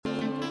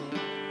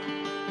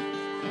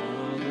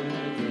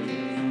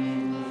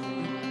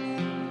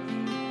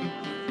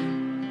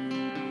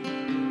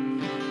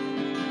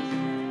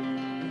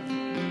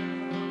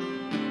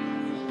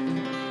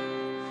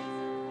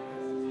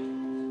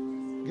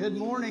Good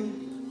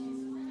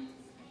morning.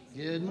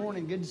 Good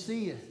morning. Good to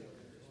see you.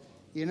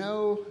 You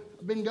know,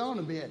 I've been gone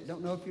a bit.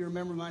 Don't know if you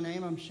remember my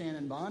name. I'm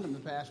Shannon Bond. I'm the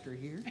pastor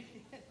here.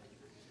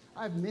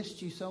 I've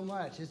missed you so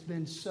much. It's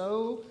been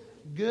so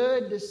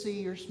good to see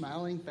your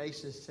smiling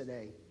faces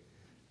today.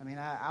 I mean,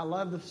 I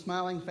love the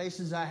smiling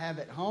faces I have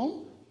at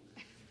home.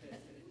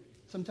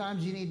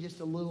 Sometimes you need just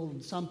a little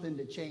something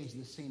to change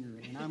the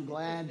scenery. And I'm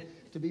glad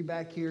to be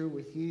back here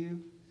with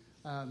you.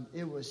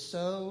 It was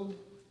so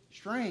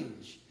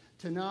strange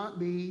to not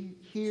be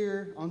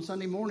here on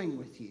Sunday morning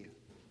with you.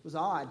 It was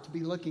odd to be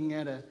looking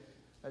at a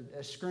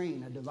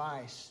screen, a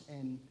device.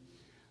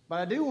 But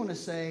I do want to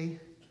say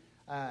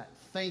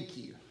thank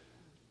you.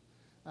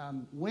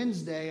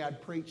 Wednesday, I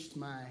preached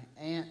my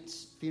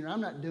aunt's funeral.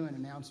 I'm not doing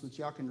announcements.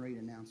 Y'all can read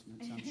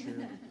announcements, I'm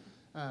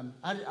sure.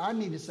 I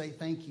need to say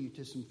thank you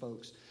to some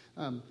folks.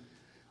 On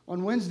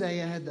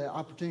Wednesday, I had the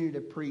opportunity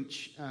to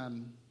preach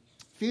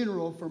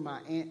funeral for my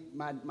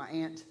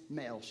aunt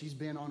Mel. She's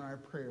been on our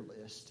prayer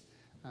list.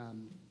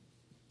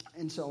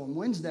 And so on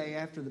Wednesday,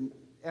 after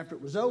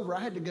it was over, I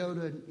had to go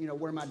to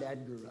where my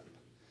dad grew up,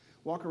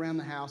 walk around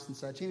the house and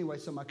such. Anyway,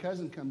 so my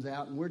cousin comes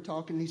out and we're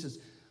talking. And he says,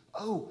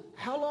 "Oh,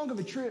 how long of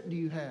a trip do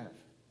you have?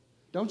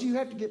 Don't you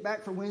have to get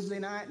back for Wednesday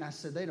night?" And I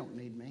said, "They don't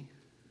need me."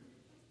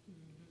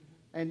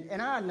 And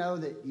I know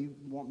that you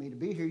want me to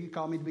be here. You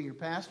called me to be your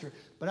pastor.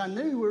 But I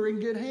knew we were in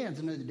good hands.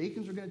 I knew the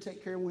deacons were going to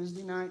take care of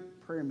Wednesday night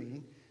prayer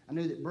meeting. I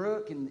knew that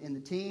Brooke and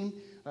the team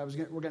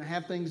were going to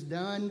have things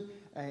done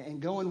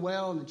and going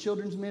well in the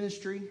children's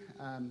ministry.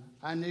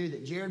 I knew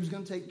that Jared was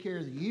going to take care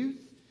of the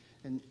youth.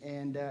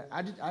 And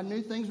I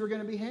knew things were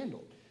going to be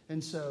handled.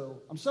 And so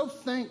I'm so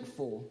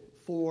thankful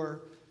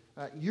for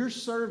your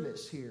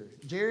service here.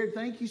 Jared,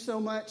 thank you so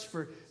much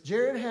for...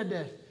 Jared had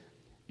to...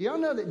 Do y'all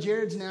know that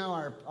Jared's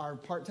now our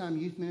part-time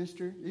youth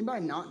minister?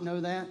 Anybody not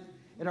know that?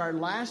 At our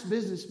last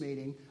business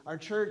meeting, our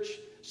church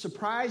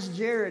surprised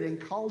Jared and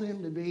called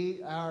him to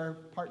be our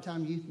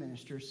part-time youth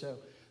minister. So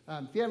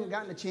if you haven't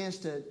gotten a chance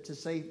to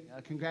say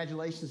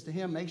congratulations to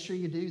him, make sure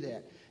you do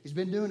that. He's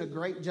been doing a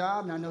great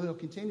job, and I know he'll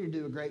continue to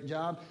do a great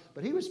job,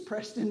 but he was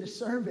pressed into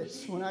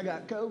service when I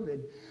got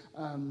COVID.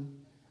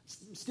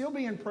 Still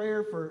be in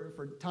prayer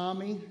for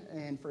Tommy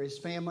and for his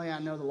family. I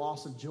know the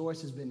loss of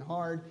Joyce has been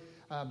hard.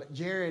 But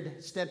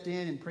Jared stepped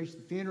in and preached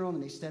the funeral,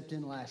 and he stepped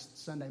in last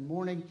Sunday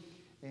morning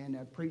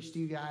and preached to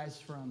you guys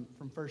from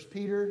 1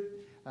 Peter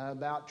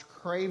about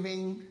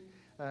craving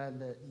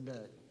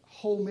the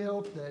whole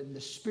milk,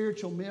 the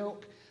spiritual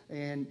milk,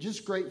 and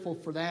just grateful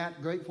for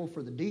that. Grateful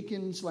for the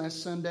deacons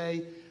last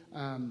Sunday,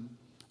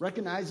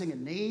 recognizing a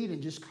need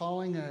and just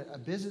calling a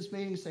business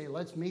meeting, saying,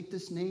 "Let's meet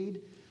this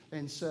need."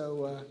 And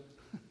so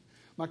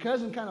my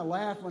cousin kind of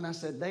laughed when I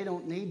said, "They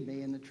don't need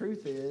me," and the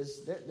truth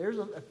is there's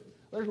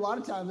a lot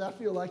of times I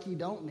feel like you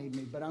don't need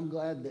me, but I'm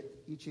glad that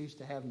you choose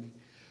to have me.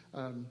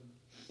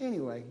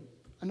 Anyway,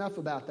 enough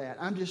about that.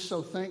 I'm just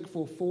so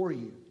thankful for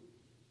you.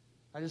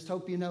 I just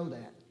hope you know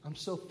that. I'm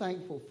so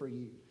thankful for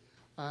you.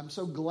 I'm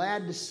so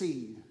glad to see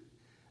you,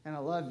 and I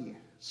love you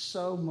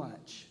so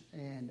much.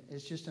 And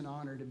it's just an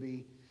honor to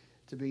be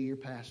your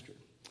pastor.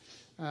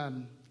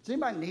 Does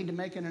anybody need to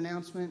make an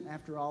announcement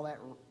after all that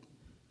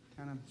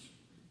kind of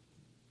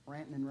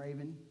ranting and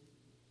raving?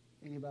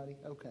 Anybody?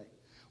 Okay.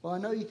 Well, I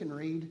know you can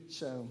read,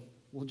 so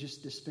we'll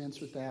just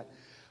dispense with that.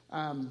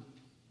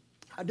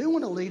 I do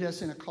want to lead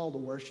us in a call to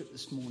worship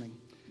this morning.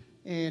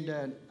 And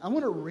I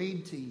want to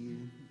read to you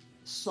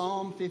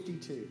Psalm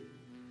 52.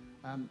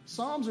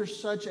 Psalms are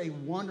such a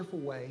wonderful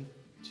way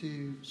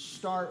to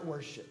start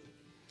worship.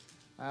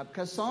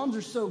 Because Psalms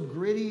are so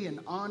gritty and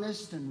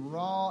honest and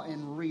raw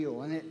and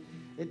real. And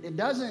it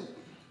doesn't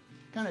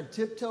kind of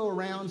tiptoe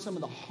around some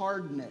of the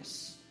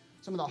hardness,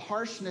 some of the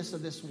harshness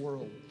of this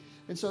world.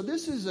 And so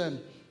this is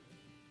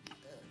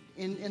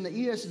in the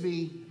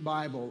ESV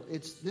Bible,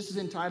 this is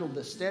entitled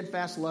 "The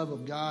Steadfast Love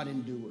of God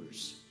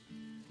Endures."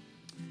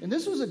 And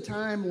this was a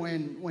time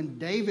when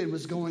David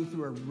was going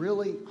through a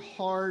really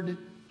hard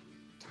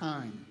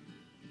time.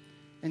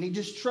 And he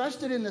just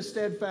trusted in the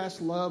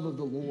steadfast love of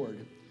the Lord.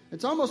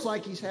 It's almost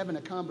like he's having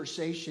a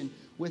conversation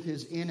with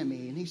his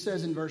enemy. And he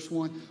says in verse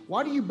 1,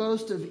 "Why do you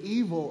boast of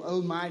evil,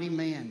 O mighty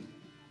man?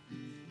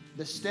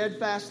 The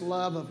steadfast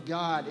love of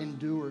God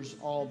endures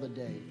all the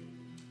day.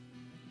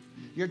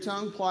 Your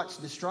tongue plots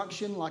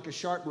destruction like a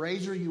sharp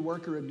razor, you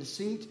worker of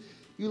deceit.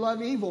 You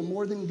love evil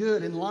more than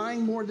good and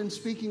lying more than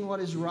speaking what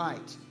is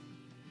right.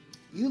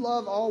 You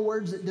love all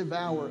words that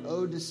devour,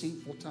 O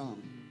deceitful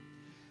tongue."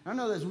 I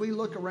know as we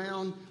look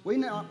around, we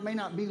may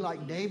not be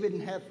like David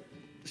and have,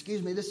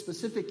 this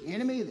specific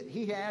enemy that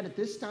he had at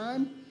this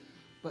time.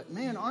 But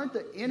man, aren't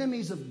the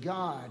enemies of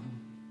God,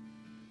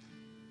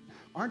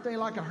 aren't they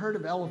like a herd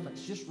of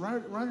elephants just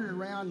running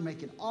around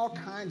making all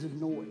kinds of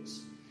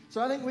noise? So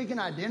I think we can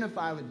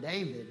identify with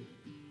David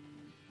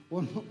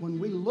when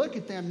we look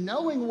at them,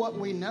 knowing what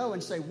we know,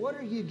 and say, what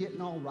are you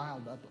getting all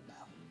riled up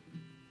about?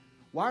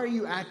 Why are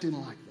you acting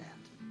like that?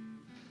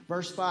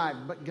 Verse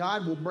 5, but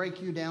God will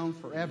break you down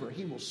forever.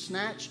 He will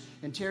snatch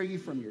and tear you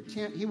from your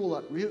tent. He will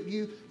uproot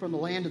you from the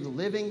land of the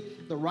living.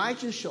 The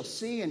righteous shall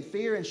see and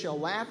fear and shall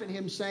laugh at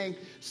him, saying,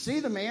 see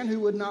the man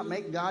who would not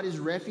make God his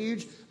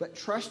refuge, but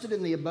trusted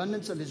in the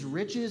abundance of his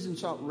riches and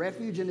sought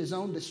refuge in his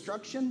own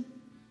destruction.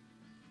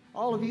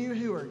 All of you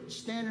who are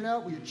standing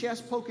up with your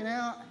chest poking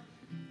out,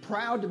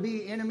 proud to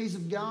be enemies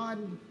of God,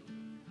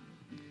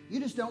 you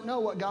just don't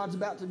know what God's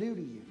about to do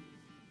to you.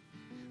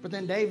 But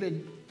then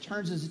David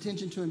turns his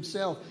attention to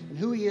himself and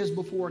who he is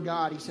before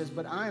God. He says,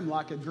 but I am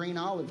like a green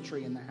olive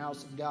tree in the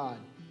house of God.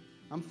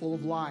 I'm full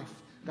of life.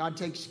 God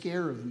takes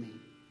care of me.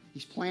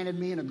 He's planted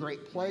me in a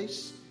great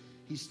place.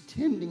 He's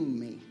tending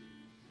me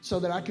so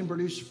that I can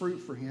produce fruit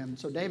for him.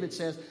 So David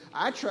says,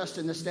 I trust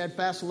in the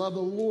steadfast love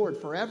of the Lord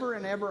forever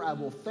and ever. I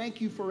will thank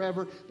you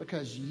forever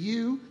because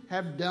you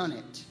have done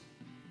it.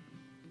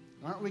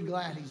 Aren't we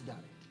glad he's done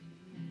it?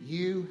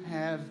 You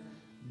have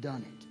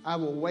done it. I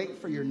will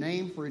wait for your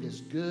name, for it is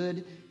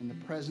good in the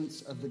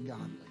presence of the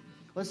godly.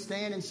 Let's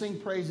stand and sing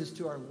praises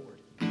to our Lord.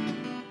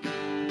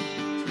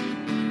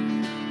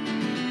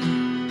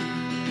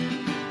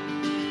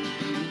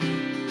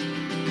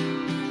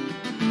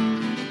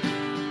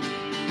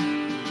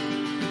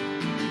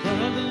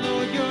 Love the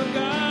Lord your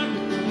God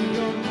with all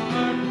your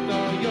heart, with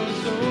all your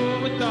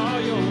soul, with all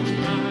your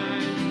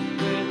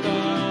mind, with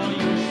all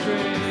your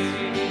strength.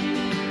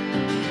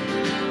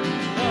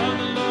 Love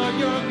the Lord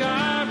your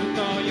God with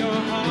all your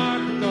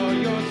heart, with all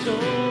your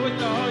soul,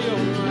 with all your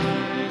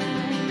mind,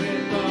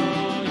 with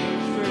all your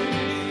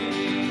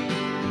strength.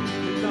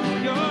 With all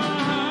your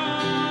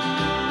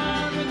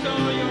heart, with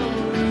all your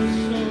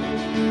soul,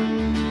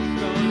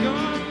 with all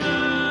your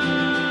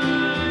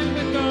mind,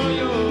 with all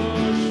your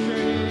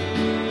strength.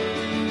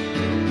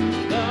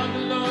 Love the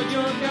Lord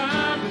your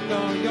God with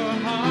all your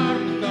heart,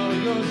 with all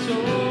your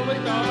soul,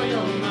 with all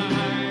your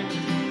mind,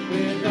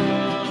 with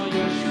all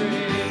your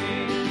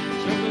strength.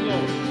 Serve the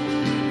Lord.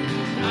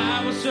 I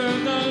will serve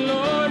the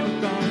Lord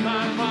with all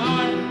my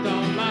heart, with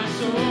all my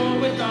soul,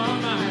 with all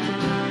my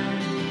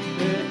mind,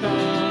 with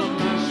all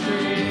my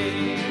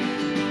strength.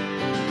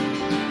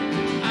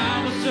 I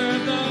will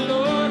serve the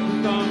Lord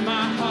with all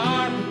my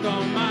heart, with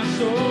all my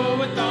soul,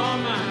 with all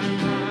my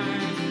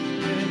mind,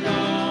 with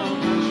all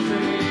my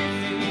strength.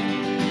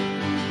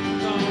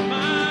 With all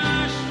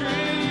my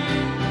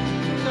strength,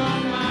 with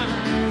all my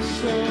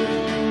soul,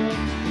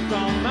 with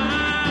all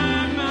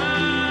my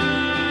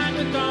mind,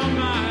 with all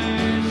my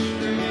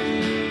strength.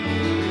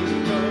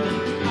 Oh,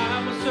 I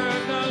will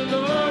serve the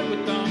Lord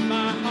with all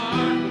my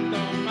heart, with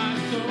all my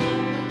soul,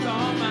 with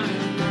all my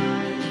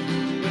mind,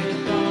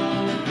 with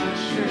all my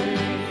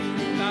strength.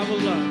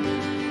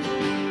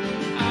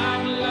 I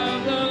will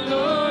love the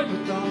Lord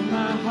with all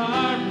my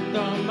heart, with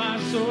all my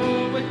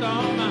soul, with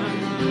all my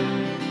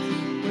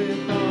mind,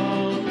 with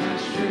all my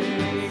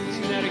strength.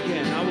 Sing that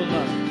again. I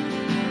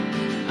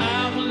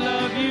will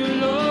love you,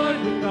 Lord,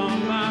 with all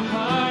my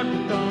heart,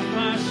 with all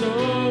my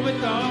soul,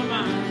 with all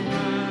my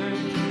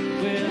mind,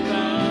 with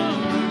all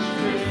my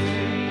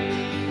strength.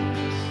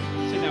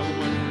 Sing that one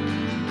more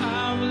time.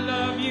 I will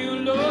love you,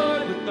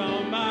 Lord, with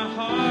all my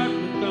heart,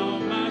 with all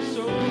my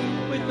soul,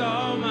 with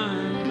all my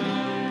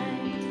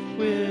mind,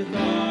 with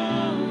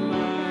all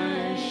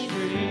my strength.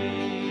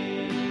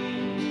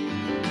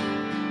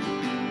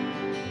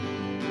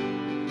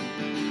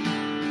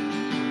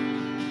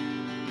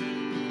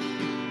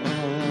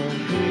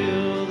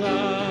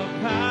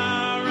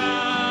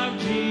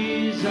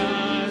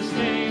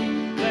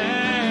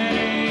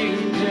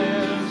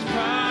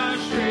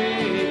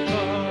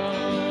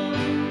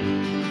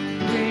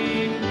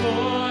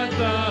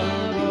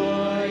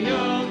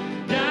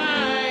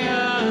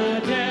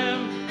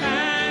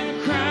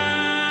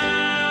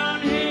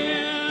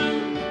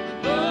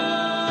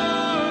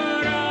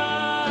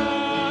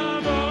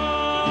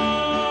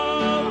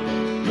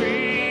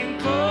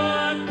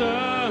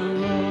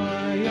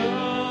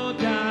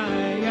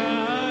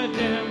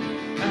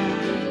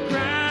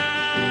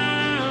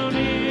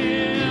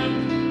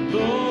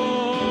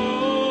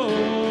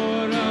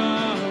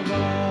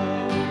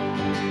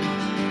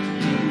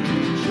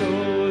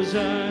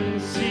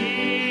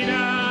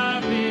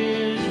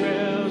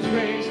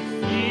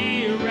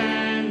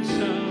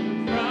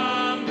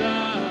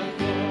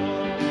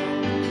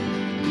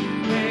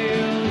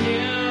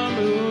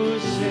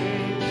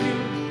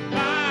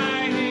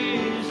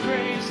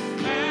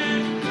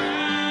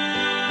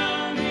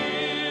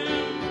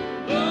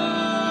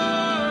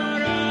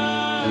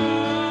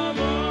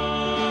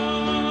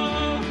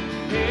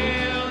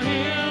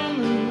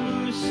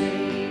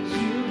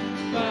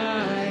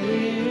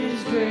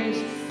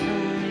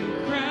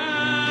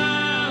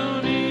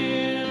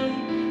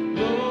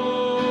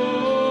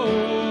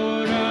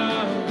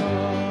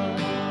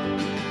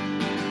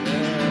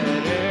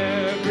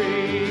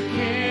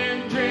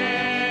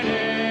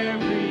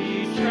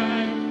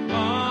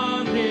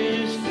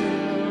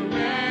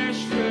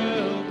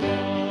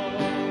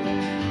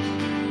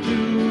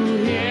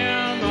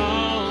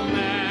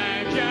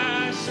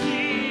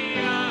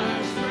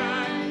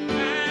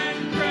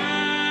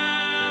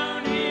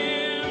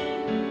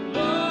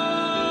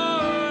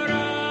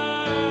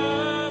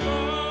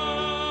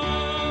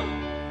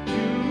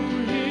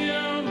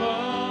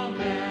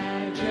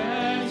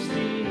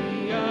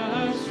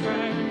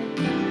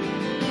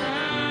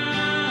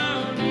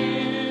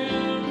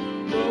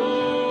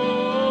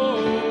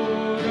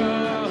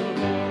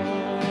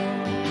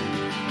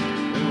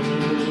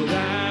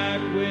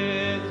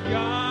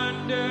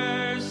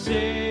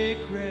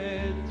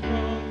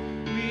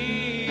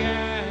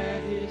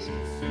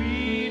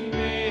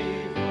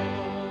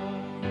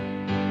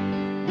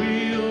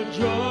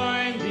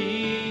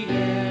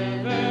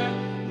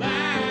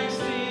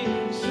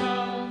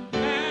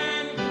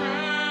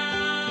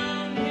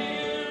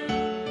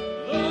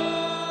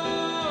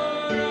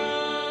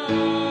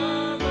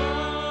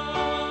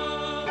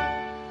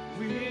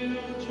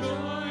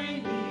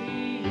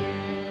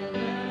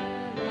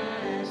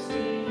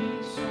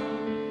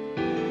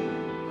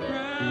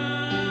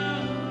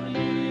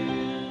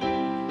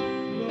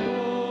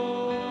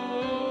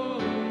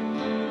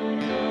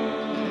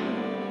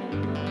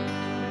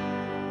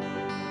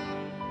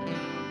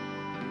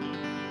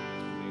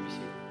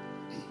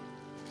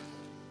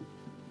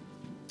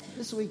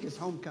 next week is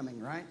homecoming,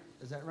 right?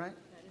 Is that right?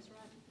 That is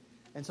right.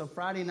 And so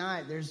Friday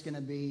night, there's going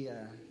to be,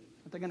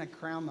 aren't they going to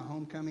crown the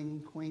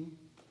homecoming queen?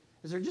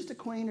 Is there just a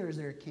queen or is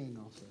there a king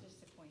also?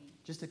 Just a queen.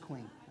 Just a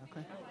queen,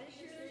 okay.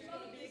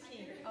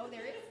 Oh,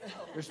 there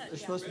is?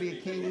 There's supposed to be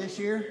a king this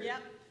year?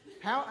 Yep.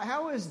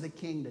 How is the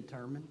king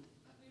determined?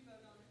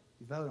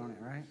 You vote on it,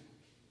 right?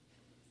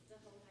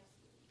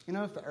 You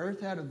know, if the earth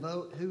had a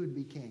vote, who would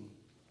be king?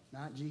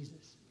 Not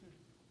Jesus.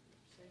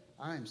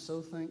 I am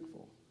so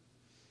thankful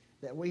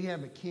that we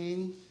have a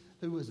king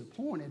who was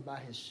appointed by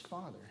his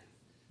father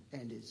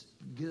and is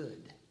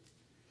good.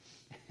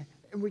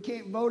 And we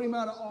can't vote him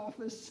out of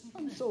office.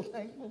 I'm so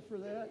thankful for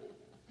that.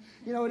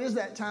 You know, it is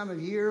that time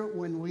of year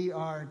when we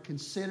are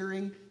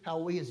considering how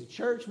we as a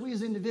church, we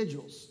as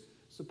individuals,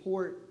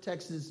 support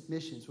Texas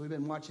missions. We've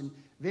been watching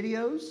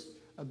videos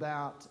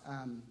about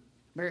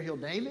Mary Hill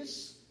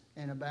Davis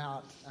and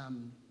about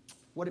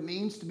what it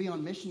means to be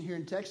on mission here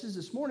in Texas.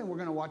 This morning we're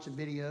going to watch a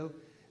video.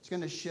 It's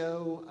going to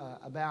show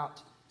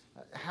about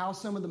how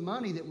some of the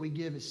money that we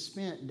give is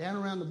spent down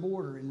around the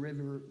border in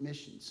river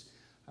missions.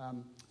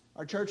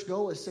 Our church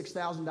goal is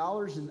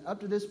 $6,000, and up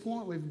to this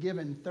point, we've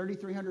given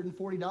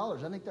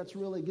 $3,340. I think that's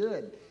really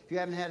good. If you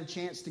haven't had a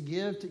chance to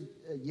give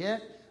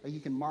yet, you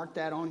can mark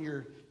that on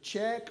your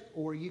check,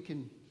 or you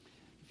can,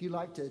 if you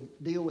like to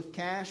deal with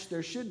cash,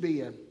 there should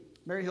be a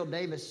Mary Hill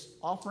Davis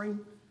offering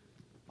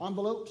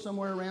envelope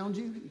somewhere around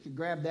you. You could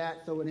grab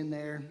that, throw it in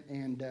there,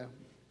 and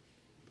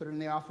put it in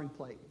the offering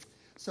plate.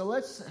 So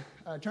let's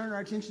turn our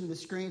attention to the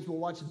screens. We'll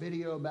watch a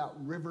video about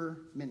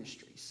river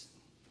ministries.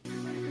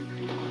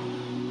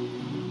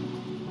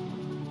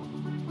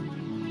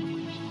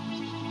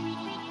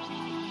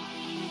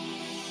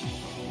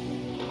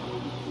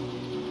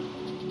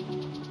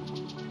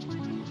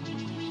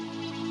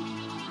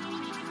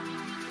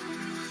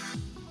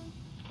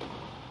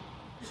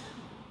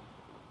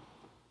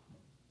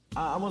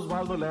 I'm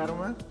Osvaldo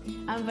Lerma.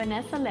 I'm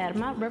Vanessa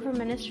Lerma, River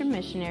Ministry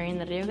Missionary in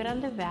the Rio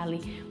Grande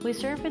Valley. We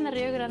serve in the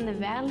Rio Grande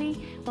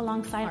Valley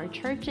alongside our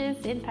churches,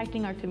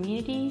 impacting our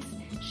communities,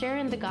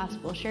 sharing the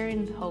gospel,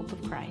 sharing the hope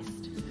of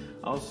Christ.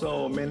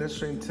 Also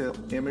ministering to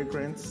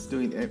immigrants,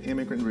 doing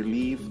immigrant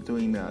relief,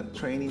 doing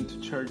training to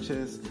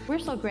churches. We're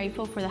so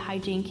grateful for the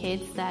hygiene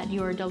kits that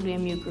your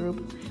WMU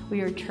group,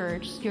 your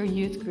church, your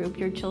youth group,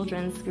 your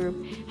children's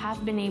group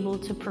have been able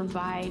to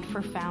provide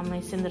for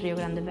families in the Rio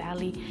Grande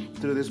Valley.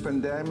 Through this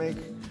pandemic,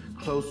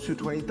 close to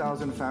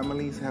 20,000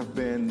 families have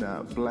been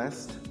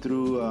blessed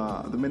through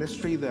the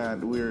ministry that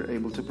we're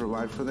able to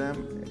provide for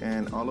them.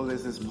 And all of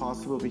this is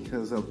possible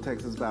because of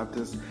Texas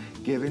Baptist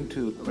giving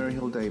to Mary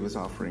Hill Davis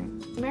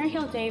offering. Mary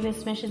Hill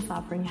Davis Missions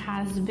Offering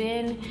has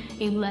been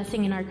a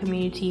blessing in our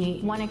community.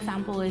 One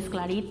example is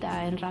Clarita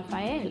and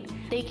Rafael.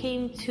 They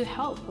came to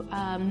help,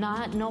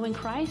 not knowing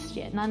Christ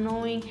yet, not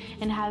knowing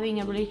and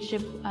having a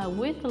relationship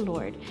with the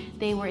Lord.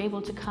 They were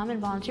able to come and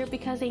volunteer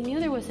because they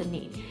knew there was a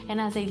need. And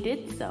as they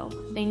did so,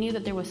 they knew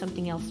that there was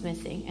something else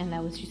missing, and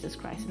that was Jesus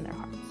Christ in their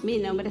hearts. Mi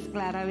nombre es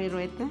Clara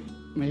Virueta.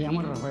 Me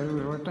llamo Rafael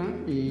Virueta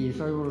y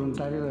soy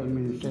voluntario del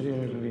Ministerio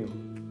del Río.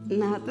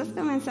 Nosotros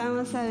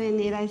comenzamos a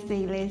venir a esta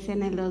iglesia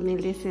en el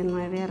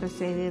 2019 a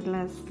recibir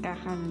las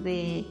cajas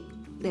de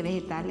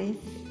vegetales,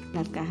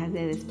 las cajas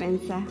de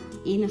despensa,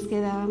 y nos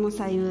quedábamos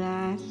a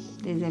ayudar.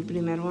 Desde el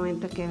primer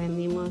momento que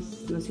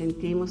venimos nos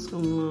sentimos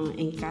como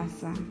en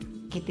casa,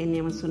 que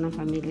teníamos una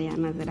familia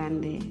más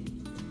grande.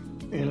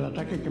 El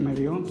ataque que me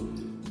dio,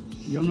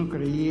 yo no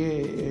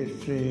creí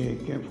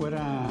que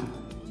fuera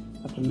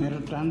a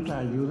tener tanta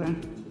ayuda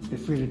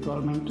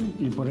espiritualmente,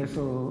 y por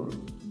eso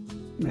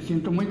me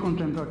siento muy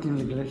contento aquí en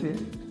la iglesia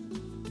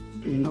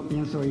y no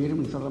pienso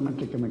irme,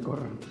 solamente que me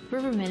corran.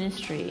 River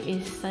Ministry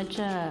is such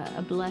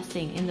a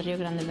blessing in the Rio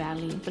Grande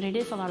Valley, but it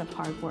is a lot of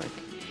hard work.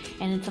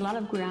 And it's a lot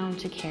of ground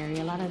to carry,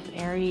 a lot of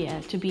area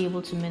to be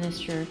able to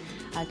minister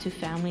to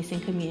families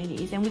and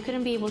communities. And we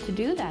couldn't be able to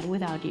do that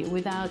without you,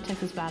 without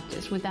Texas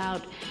Baptist,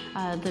 without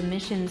the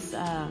missions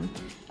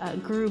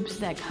groups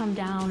that come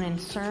down and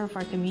serve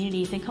our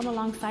communities and come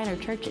alongside our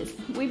churches.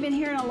 We've been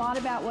hearing a lot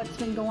about what's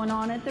been going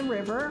on at the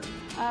river,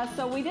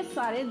 so we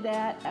decided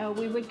that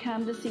we would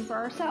come to see for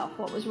ourselves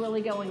what was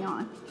really going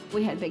on.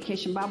 We had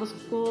Vacation Bible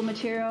School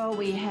material,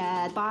 we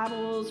had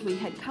Bibles, we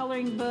had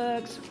coloring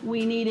books.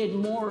 We needed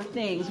more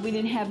things. We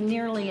didn't have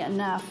nearly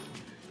enough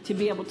to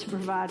be able to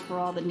provide for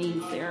all the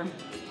needs there.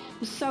 It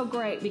was so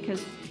great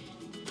because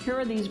here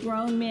are these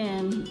grown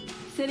men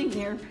sitting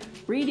there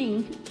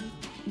reading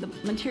the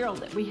material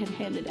that we had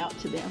handed out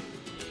to them.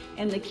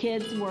 And the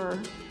kids were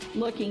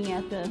looking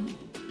at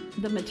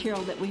the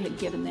material that we had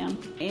given them.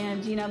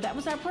 And, you know, that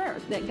was our prayer,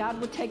 that God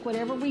would take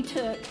whatever we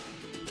took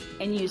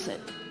and use it.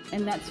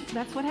 And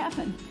that's what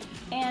happened.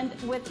 And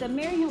with the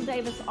Mary Hill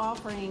Davis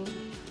offering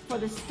for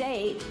the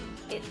state,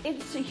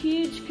 it's a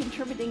huge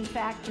contributing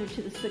factor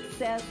to the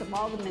success of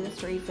all the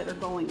ministries that are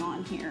going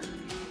on here.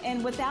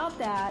 And without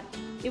that,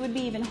 it would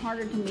be even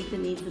harder to meet the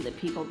needs of the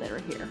people that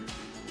are here.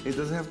 It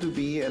doesn't have to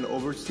be an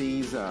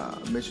overseas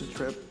mission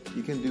trip.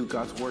 You can do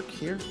God's work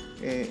here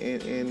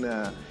in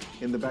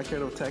the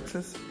backyard of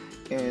Texas.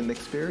 and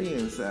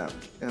experience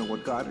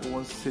what God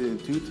wants to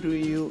do through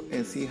you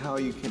and see how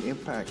you can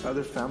impact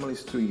other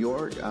families through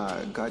your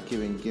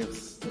God-given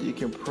gifts. You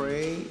can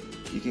pray,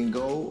 you can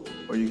go,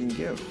 or you can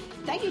give.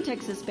 Thank you,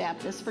 Texas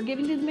Baptist, for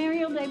giving to the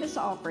Mariel Davis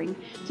offering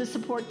to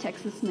support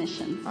Texas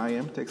Missions. I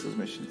am Texas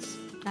Missions.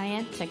 I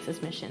am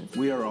Texas Missions.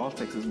 We are all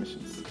Texas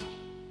Missions.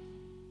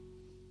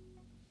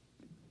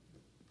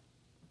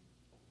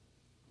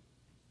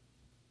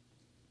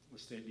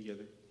 Let's stand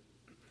together.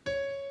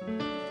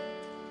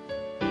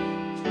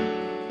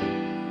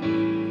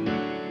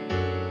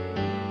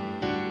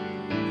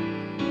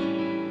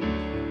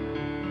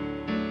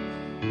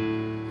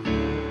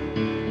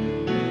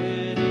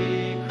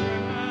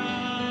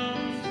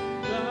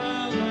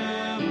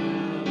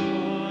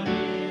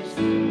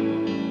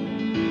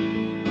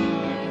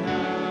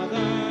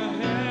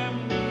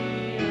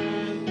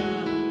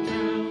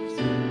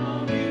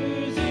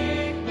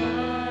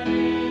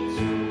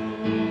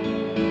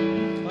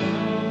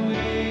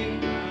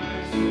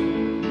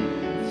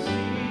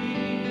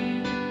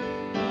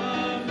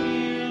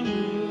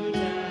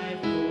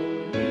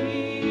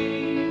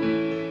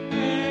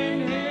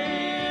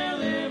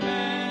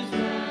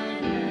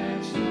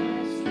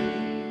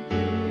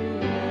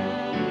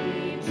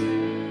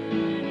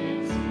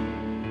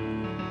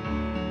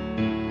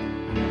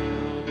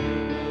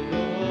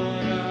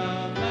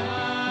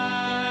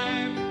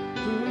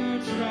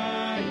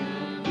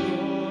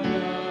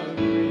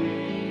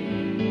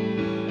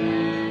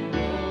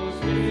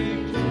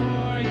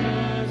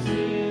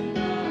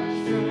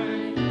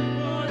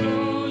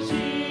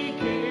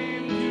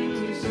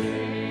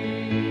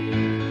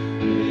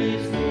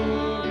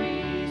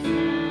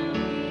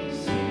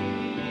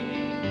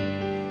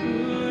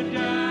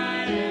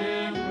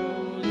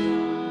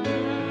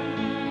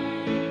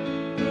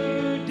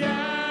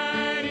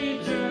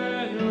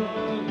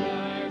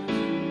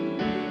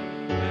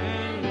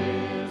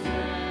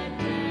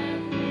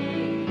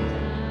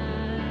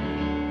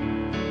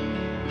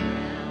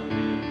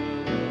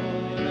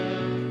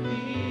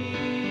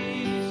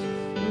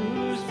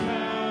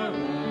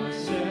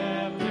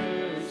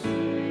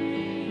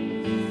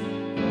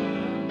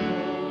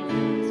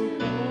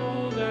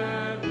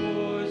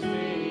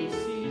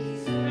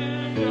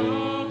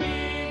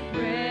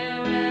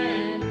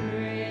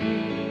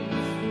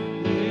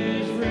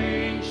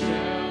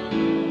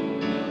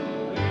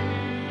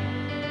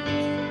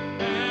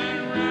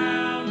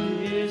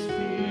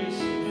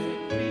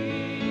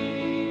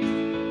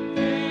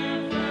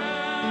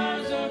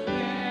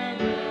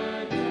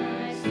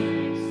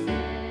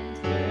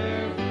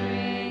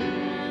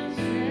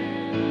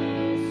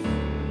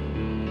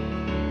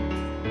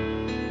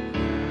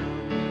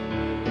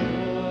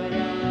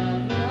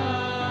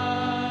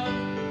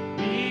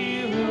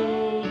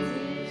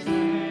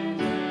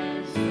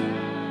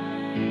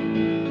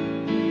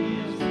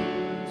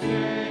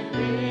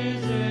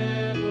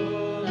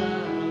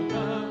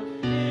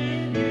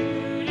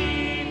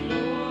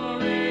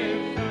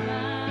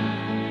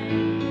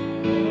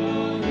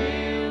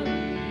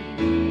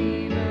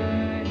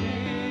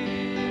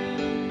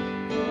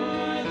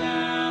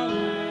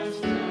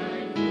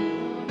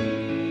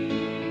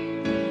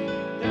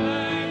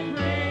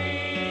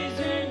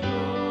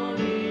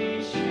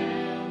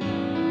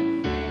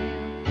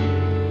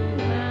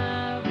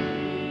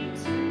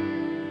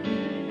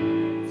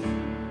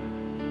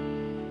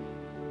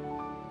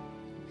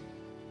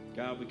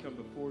 God, we come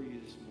before you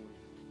this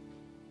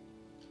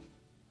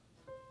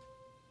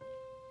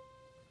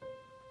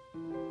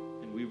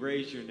morning. And we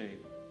raise your name.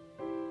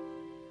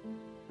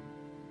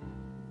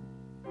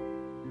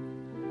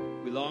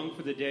 We long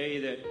for the day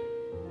that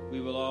we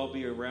will all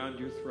be around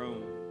your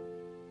throne,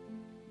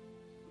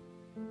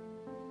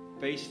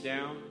 face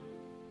down,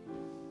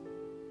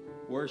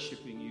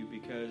 worshiping you,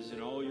 because in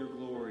all your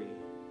glory,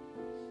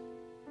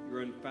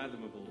 you're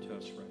unfathomable to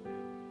us right now.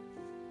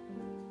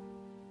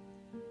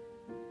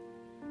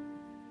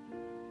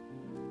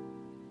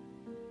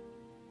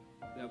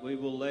 That we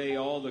will lay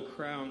all the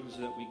crowns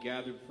that we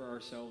gathered for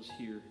ourselves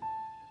here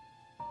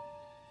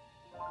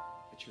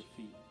at your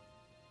feet.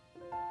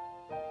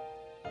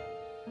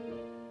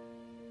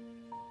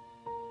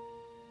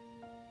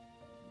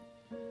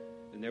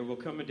 And there will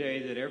come a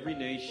day that every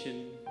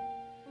nation,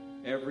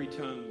 every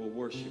tongue will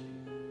worship you.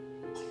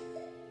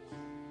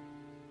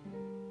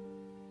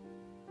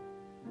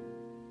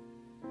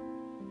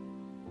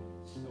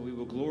 So we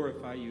will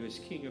glorify you as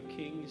King of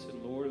Kings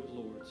and Lord of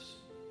Lords.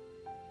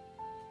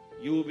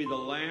 You will be the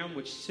Lamb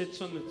which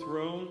sits on the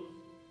throne,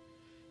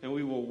 and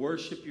we will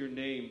worship your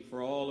name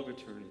for all of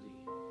eternity.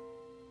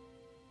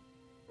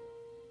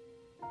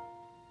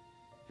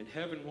 And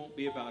heaven won't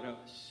be about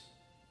us.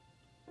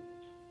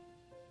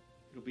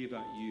 It'll be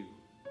about you.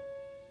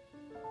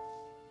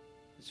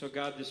 And so,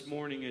 God, this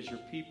morning as your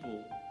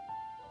people,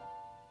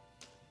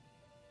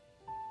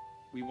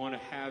 we want to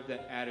have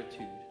that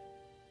attitude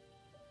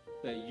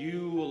that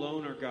you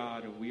alone are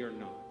God and we are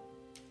not.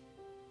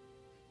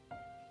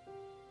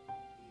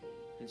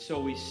 And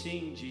so we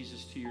sing,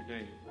 Jesus, to your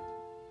name.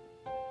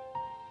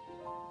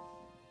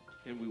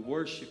 And we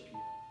worship you.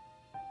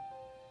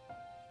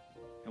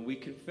 And we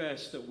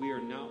confess that we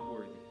are not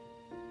worthy.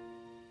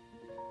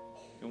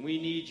 And we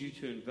need you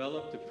to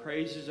envelop the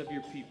praises of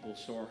your people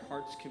so our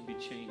hearts can be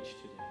changed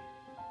today.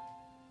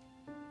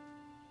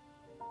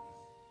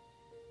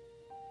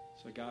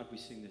 So God, we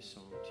sing this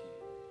song to you.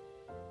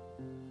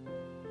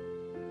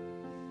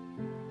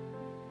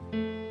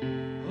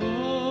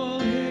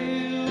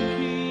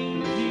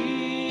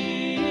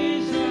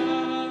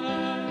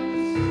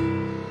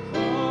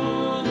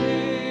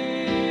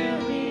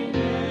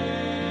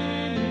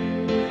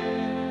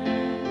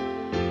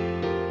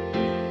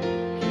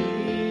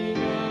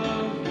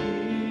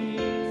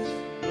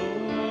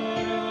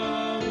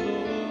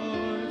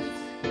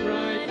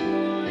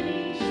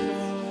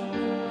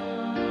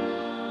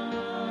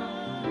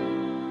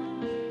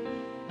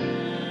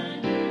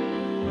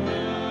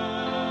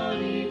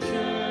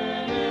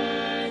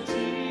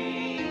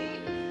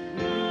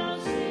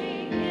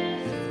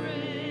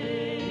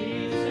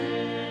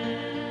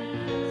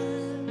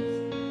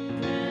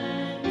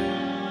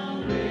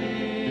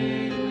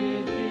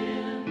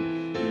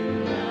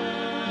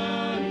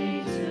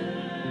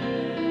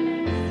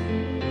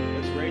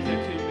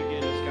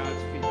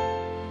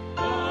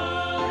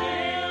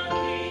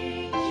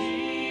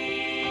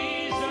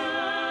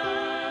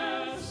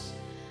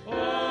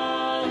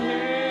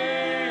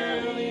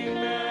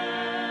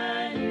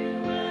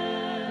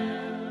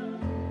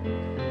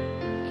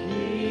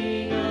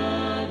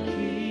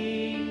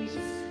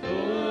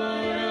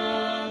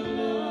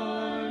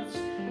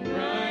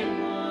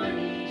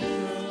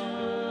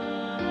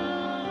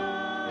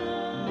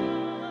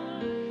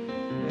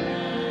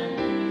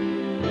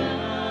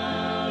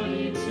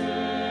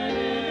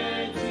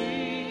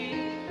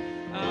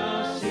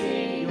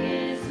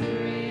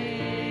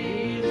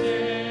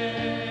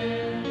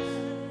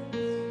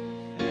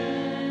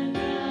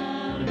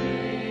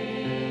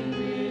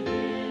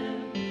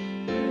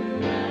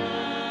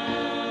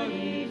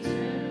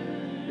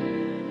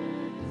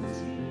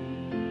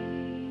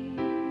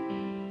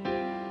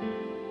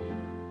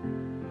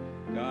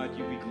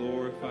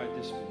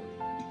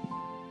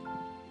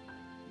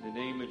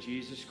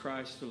 Jesus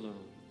Christ alone,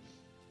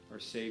 our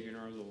Savior and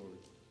our Lord,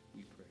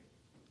 we pray.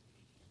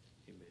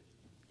 Amen.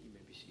 You may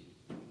be seated.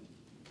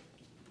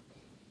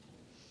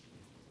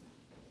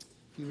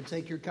 If you would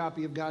take your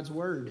copy of God's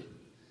Word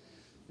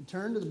and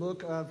turn to the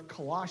book of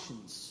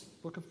Colossians.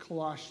 Book of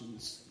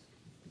Colossians.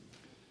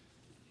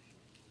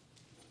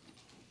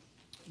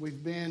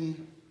 We've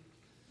been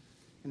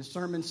in a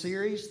sermon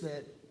series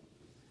that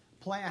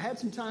I had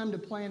some time to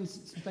plan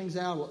some things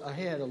out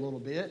ahead a little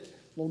bit,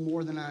 a little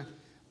more than I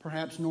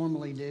perhaps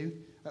normally do.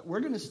 We're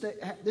going to stay.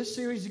 This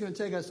series is going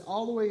to take us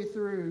all the way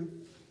through,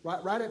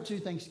 right up to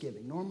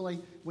Thanksgiving.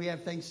 Normally, we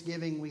have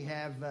Thanksgiving. We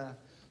have a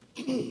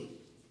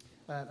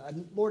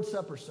Lord's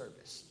Supper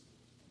service.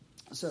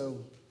 So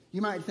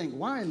you might think,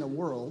 why in the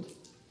world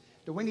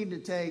do we need to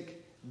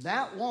take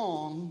that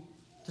long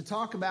to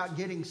talk about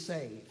getting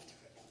saved?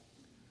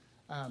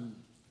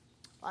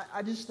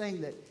 I just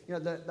think that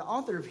the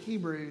author of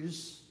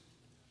Hebrews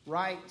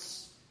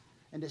writes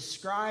and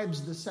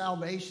describes the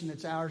salvation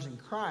that's ours in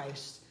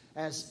Christ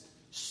as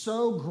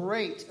so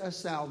great a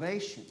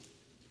salvation.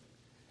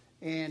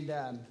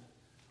 And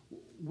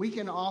we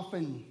can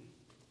often,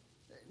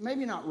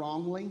 maybe not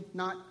wrongly,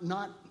 not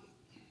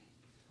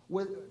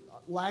with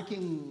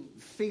lacking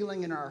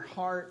feeling in our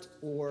heart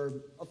or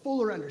a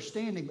fuller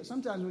understanding, but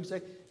sometimes we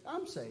say,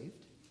 I'm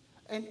saved.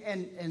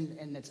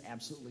 And that's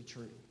absolutely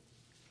true.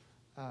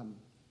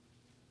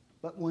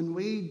 But when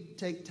we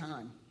take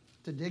time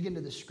to dig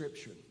into the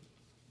Scripture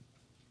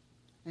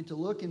and to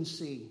look and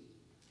see,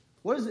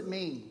 what does it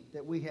mean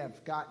that we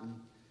have gotten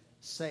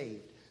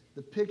saved?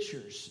 The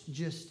pictures,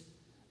 just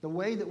the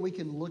way that we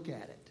can look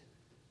at it.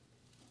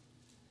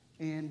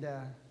 And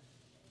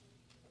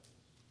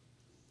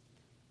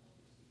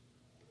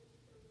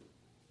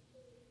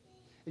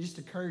it just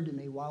occurred to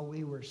me while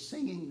we were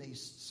singing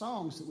these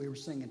songs that we were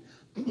singing,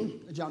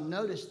 that y'all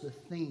notice the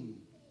theme.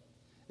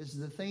 It's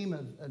the theme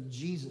of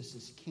Jesus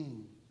as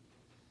King.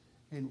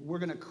 And we're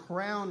going to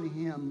crown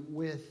him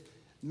with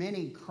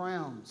many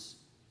crowns.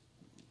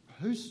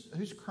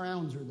 Whose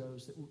crowns are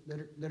those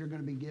that are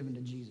going to be given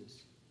to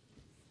Jesus?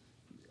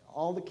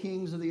 All the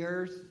kings of the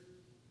earth,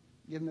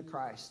 given to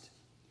Christ.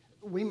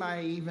 We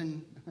might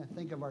even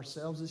think of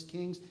ourselves as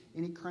kings.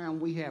 Any crown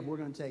we have, we're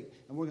going to take,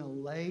 and we're going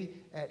to lay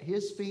at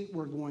his feet.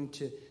 We're going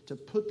to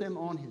put them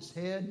on his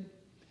head,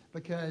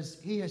 because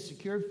he has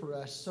secured for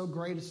us so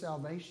great a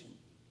salvation.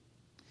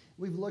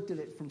 We've looked at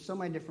it from so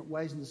many different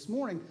ways, and this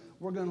morning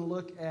we're going to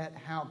look at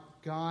how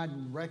God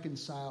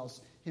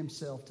reconciles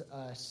himself to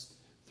us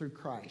through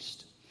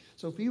Christ.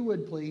 So if you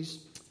would please,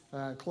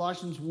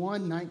 Colossians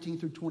 1, 19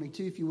 through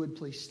 22, if you would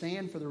please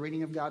stand for the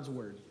reading of God's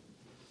Word.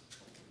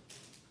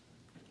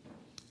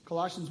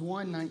 Colossians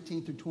 1,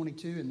 19 through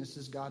 22, and this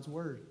is God's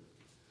Word.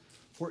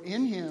 For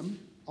in him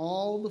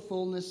all the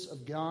fullness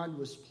of God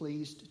was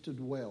pleased to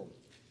dwell,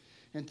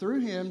 and through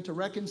him to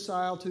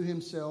reconcile to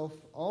himself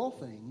all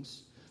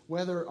things,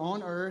 whether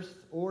on earth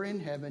or in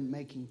heaven,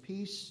 making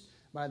peace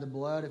by the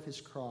blood of his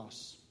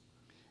cross.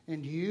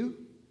 And you,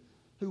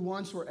 who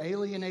once were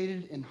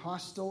alienated and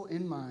hostile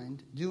in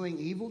mind, doing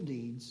evil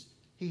deeds,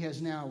 he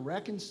has now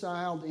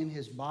reconciled in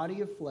his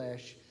body of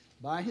flesh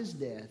by his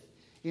death,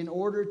 in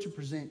order to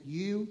present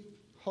you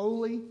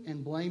holy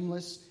and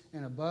blameless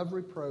and above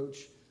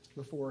reproach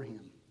before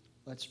him.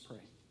 Let's pray.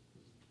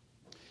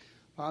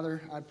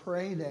 Father, I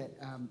pray that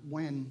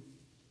when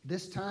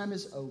this time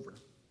is over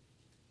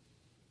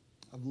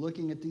of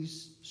looking at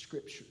these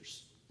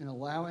scriptures and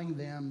allowing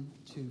them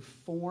to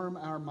form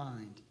our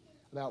mind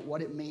about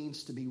what it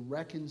means to be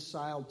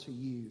reconciled to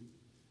you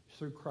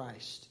through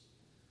Christ,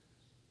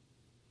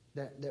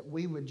 that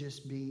we would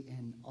just be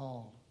in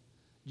awe,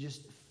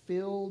 just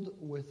filled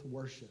with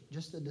worship,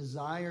 just a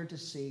desire to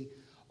see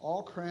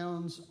all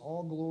crowns,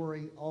 all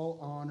glory, all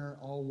honor,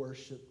 all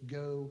worship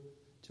go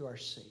to our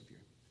Savior.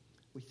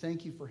 We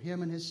thank you for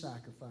him and his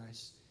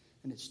sacrifice,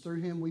 and it's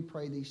through him we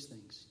pray these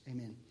things.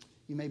 Amen.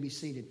 You may be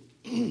seated.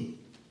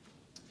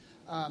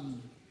 I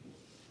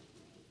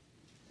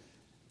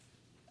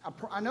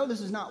know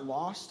this is not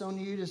lost on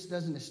you, this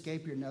doesn't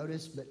escape your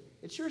notice, but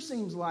it sure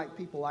seems like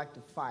people like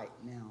to fight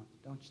now,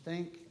 don't you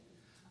think?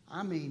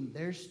 I mean,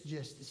 there's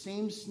just, it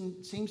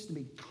seems to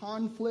be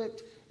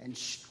conflict and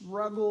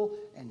struggle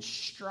and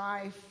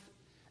strife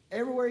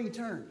everywhere you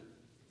turn.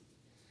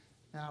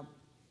 Now,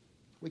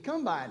 we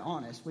come by it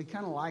honest. We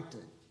kind of like to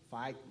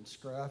fight and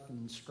scruff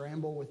and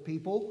scramble with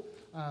people.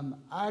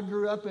 I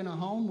grew up in a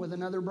home with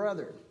another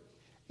brother,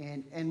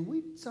 and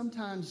we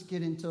sometimes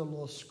get into a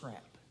little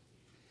scrap.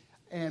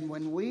 And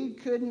when we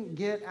couldn't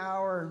get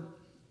our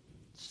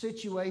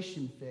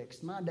situation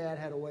fixed, my dad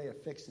had a way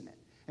of fixing it.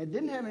 It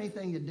didn't have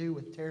anything to do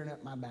with tearing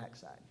up my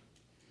backside.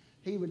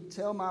 He would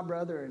tell my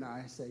brother and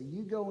I, say,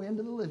 you go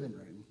into the living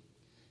room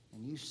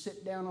and you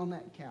sit down on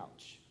that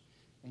couch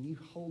and you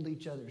hold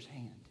each other's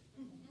hand.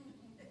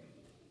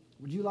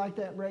 Would you like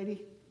that,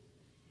 Brady?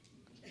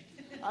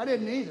 I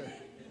didn't either.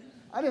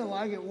 I didn't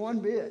like it one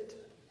bit.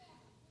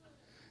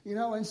 You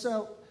know, and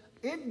so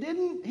it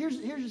didn't, here's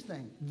the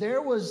thing.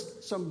 There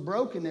was some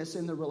brokenness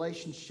in the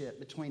relationship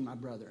between my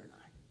brother and I.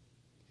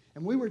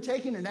 And we were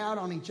taking it out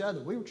on each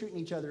other. We were treating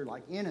each other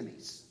like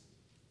enemies.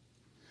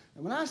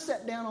 And when I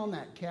sat down on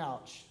that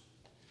couch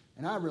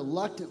and I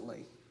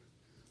reluctantly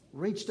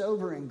reached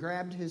over and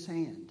grabbed his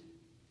hand,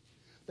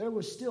 there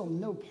was still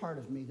no part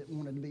of me that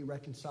wanted to be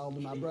reconciled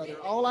to my brother.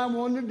 All I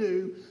wanted to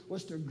do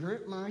was to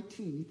grit my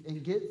teeth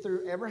and get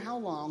through ever how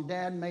long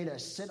Dad made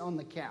us sit on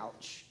the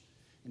couch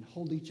and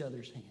hold each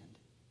other's hand.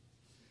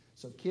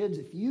 So kids,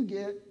 if you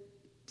get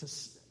to,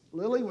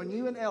 Lily, when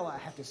you and Ella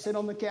have to sit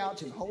on the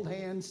couch and hold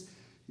hands,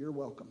 you're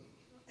welcome.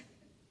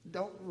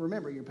 Don't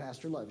remember, your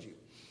pastor loves you.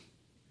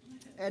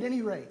 At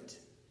any rate,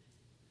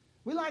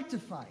 we like to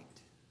fight.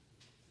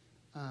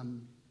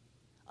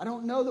 I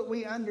don't know that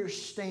we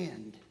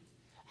understand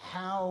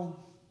how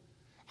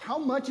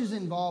much is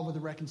involved with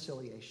the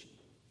reconciliation.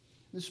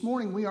 This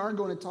morning we are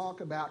going to talk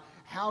about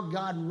how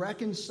God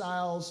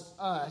reconciles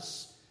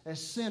us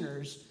as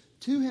sinners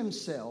to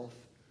himself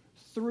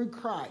through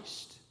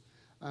Christ.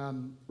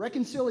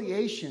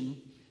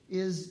 Reconciliation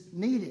is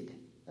needed.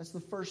 That's the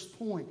first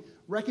point.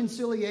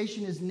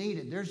 Reconciliation is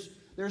needed.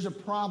 There's a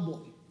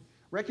problem.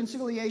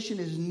 Reconciliation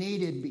is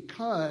needed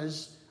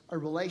because a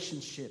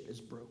relationship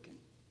is broken.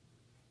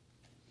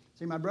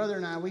 See, my brother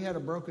and I, we had a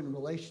broken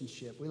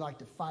relationship. We like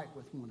to fight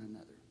with one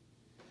another.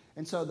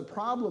 And so the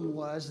problem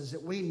is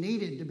that we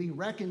needed to be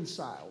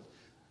reconciled.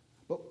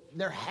 But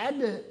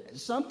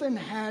something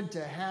had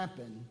to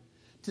happen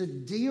to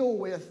deal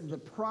with the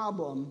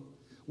problem.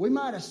 We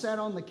might have sat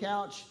on the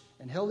couch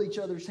and held each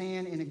other's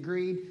hand and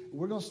agreed,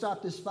 we're going to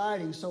stop this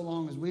fighting so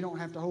long as we don't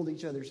have to hold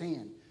each other's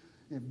hand.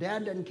 And if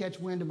Dad doesn't catch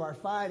wind of our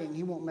fighting,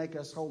 he won't make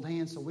us hold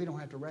hands so we don't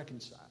have to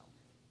reconcile.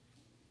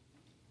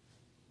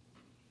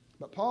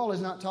 But Paul is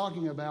not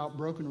talking about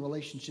broken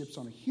relationships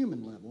on a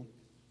human level.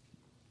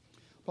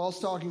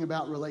 Paul's talking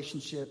about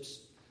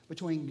relationships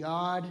between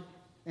God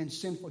and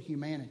sinful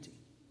humanity.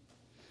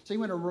 See,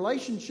 when a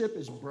relationship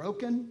is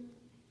broken,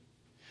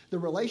 the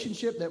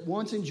relationship that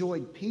once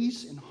enjoyed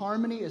peace and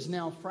harmony is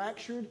now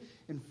fractured,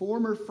 and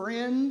former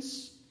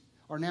friends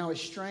are now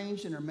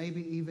estranged and are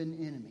maybe even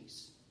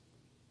enemies.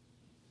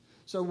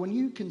 So when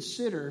you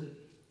consider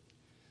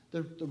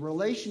the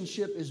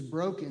relationship is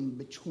broken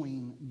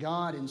between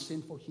God and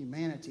sinful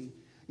humanity,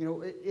 you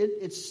know,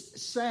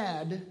 it's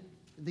sad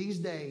these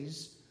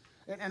days,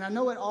 and I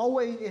know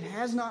it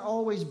has not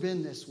always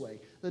been this way.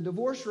 The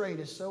divorce rate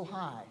is so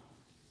high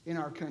in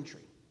our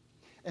country.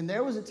 And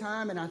there was a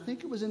time, and I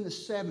think it was in the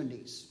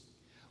 70s,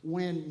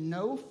 when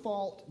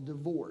no-fault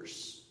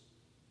divorce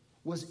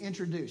was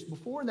introduced.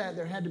 Before that,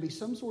 there had to be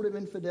some sort of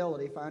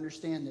infidelity, if I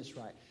understand this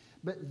right.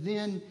 But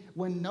then,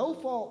 when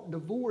no-fault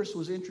divorce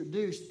was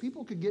introduced,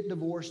 people could get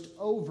divorced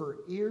over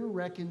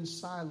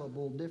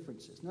irreconcilable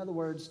differences. In other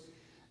words,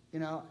 you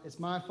know, it's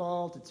my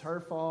fault, it's her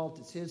fault,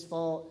 it's his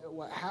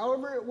fault.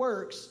 However it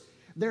works,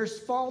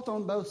 there's fault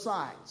on both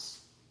sides.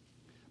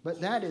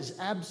 But that is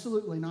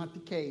absolutely not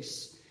the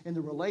case in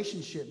the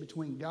relationship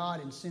between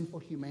God and sinful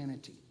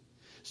humanity.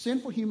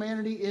 Sinful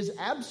humanity is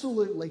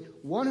absolutely,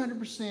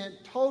 100%,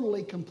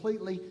 totally,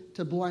 completely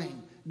to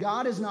blame.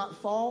 God is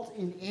not fault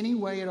in any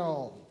way at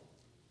all.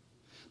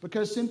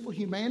 Because sinful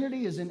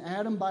humanity is in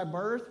Adam by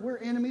birth, we're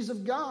enemies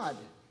of God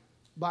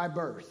by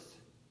birth.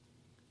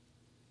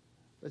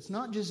 But it's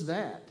not just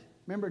that.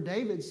 Remember,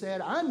 David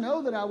said, I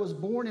know that I was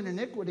born in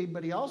iniquity,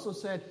 but he also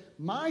said,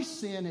 my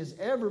sin is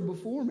ever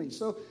before me.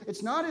 So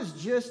it's not as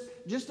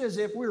just as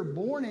if we were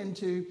born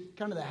into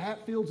kind of the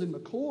Hatfields and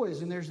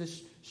McCoys and there's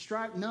this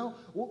strife. No,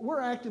 we're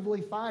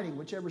actively fighting,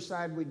 whichever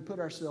side we'd put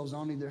ourselves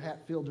on, either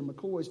Hatfield or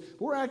McCoys.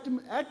 We're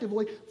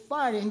actively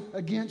fighting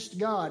against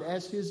God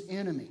as his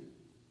enemy.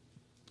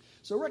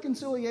 So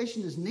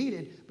reconciliation is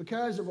needed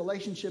because the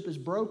relationship is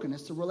broken.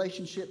 It's the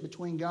relationship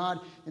between God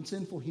and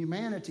sinful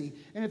humanity.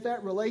 And if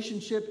that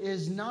relationship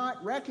is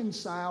not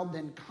reconciled,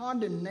 then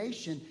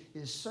condemnation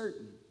is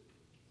certain.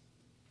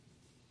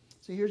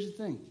 See, here's the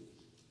thing.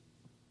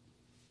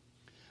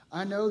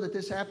 I know that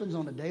this happens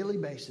on a daily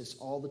basis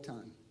all the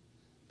time.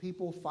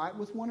 People fight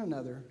with one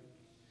another,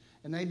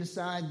 and they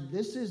decide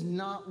this is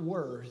not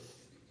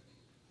worth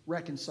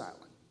reconciling.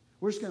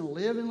 We're just going to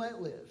live and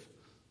let live.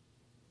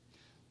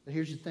 But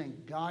here's the thing.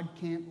 God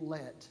can't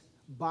let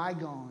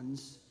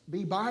bygones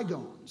be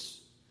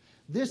bygones.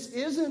 This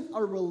isn't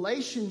a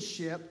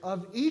relationship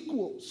of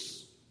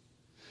equals.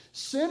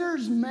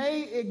 Sinners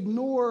may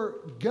ignore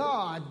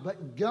God,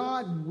 but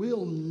God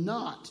will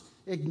not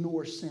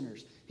ignore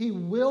sinners. He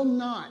will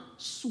not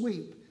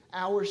sweep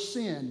our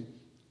sin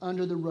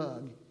under the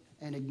rug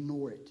and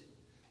ignore it.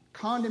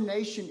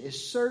 Condemnation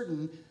is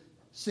certain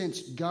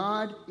since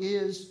God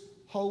is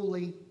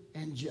holy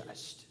and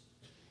just.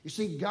 You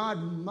see, God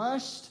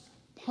must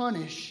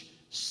punish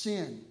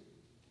sin.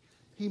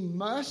 He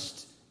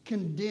must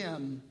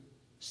condemn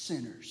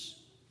sinners.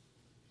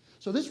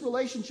 So this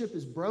relationship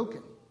is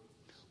broken.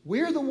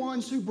 We're the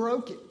ones who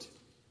broke it.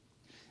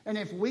 And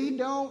if we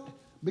don't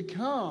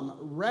become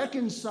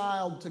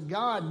reconciled to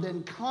God,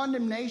 then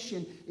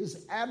condemnation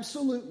is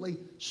absolutely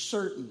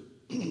certain.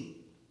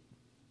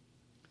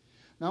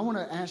 Now I want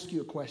to ask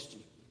you a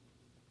question.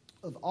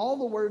 Of all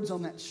the words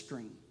on that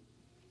string,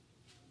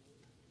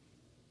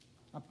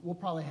 we'll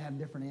probably have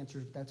different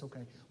answers, if that's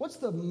okay. What's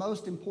the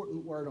most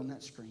important word on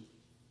that screen?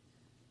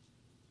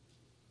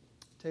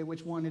 I'll tell you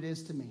which one it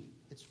is to me.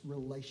 It's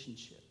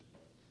relationship.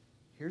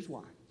 Here's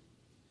why.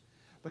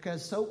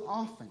 Because so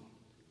often,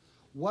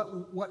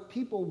 what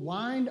people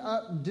wind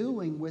up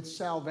doing with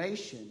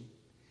salvation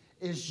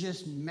is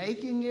just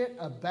making it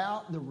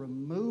about the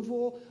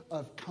removal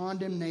of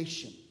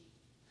condemnation.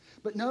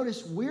 But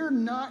notice, we're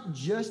not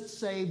just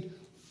saved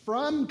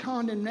from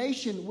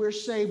condemnation, we're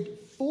saved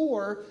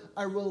for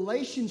a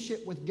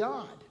relationship with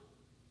God.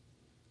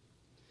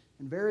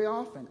 And very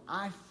often,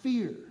 I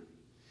fear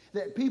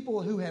that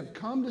people who have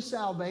come to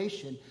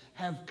salvation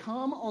have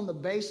come on the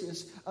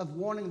basis of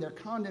wanting their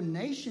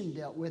condemnation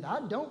dealt with.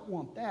 I don't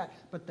want that,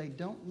 but they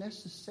don't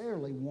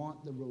necessarily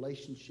want the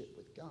relationship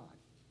with God.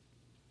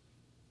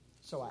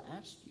 So I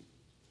ask you,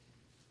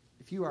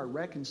 if you are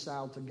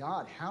reconciled to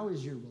God, how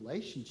is your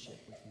relationship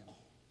with Him?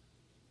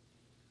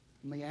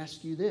 Let me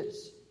ask you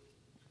this.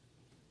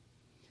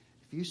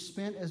 If you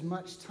spent as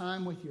much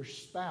time with your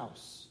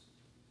spouse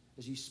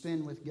as you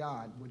spend with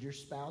God, would your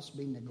spouse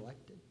be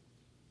neglected?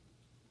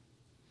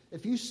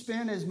 If you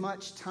spend as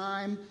much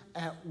time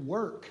at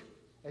work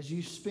as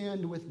you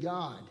spend with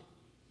God,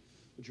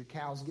 would your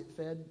cows get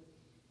fed?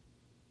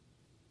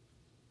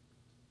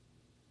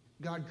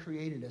 God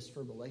created us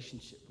for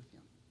relationship with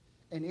Him.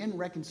 And in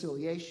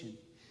reconciliation,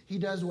 He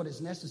does what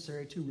is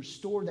necessary to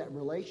restore that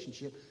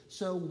relationship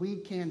so we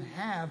can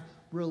have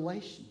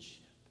relationship.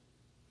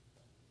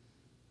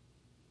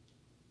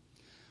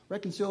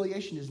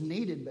 Reconciliation is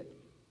needed, but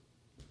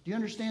do you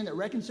understand that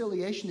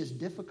reconciliation is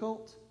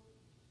difficult?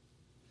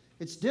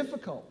 It's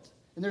difficult,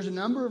 and there's a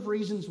number of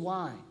reasons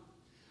why.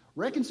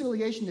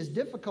 Reconciliation is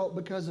difficult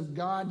because of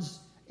God's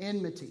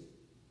enmity.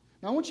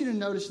 Now, I want you to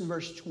notice in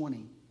verse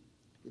 20,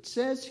 it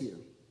says here,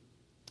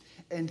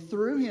 and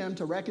through Him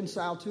to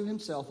reconcile to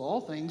Himself all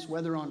things,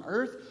 whether on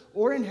earth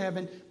or in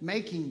heaven,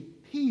 making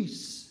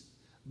peace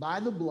by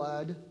the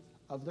blood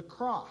of the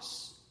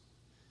cross.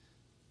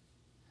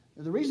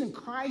 Now, the reason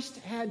Christ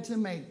had to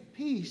make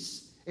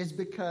peace is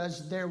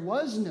because there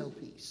was no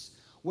peace.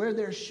 Where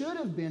there should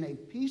have been a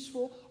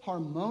peaceful,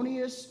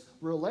 harmonious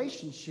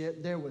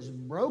relationship, there was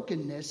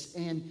brokenness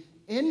and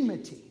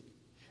enmity.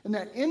 And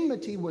that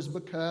enmity was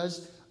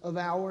because of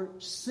our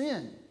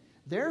sin.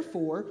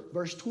 Therefore,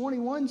 verse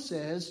 21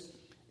 says,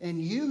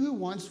 and you who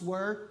once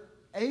were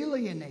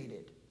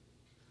alienated.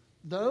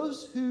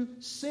 Those who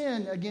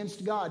sin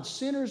against God,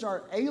 sinners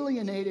are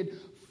alienated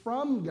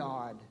from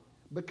God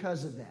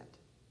because of that.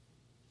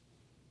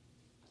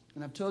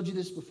 And I've told you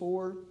this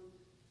before,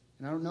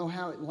 and I don't know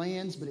how it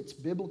lands, but it's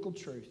biblical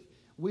truth.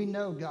 We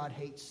know God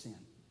hates sin.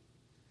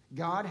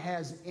 God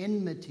has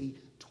enmity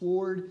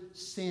toward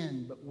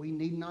sin, but we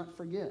need not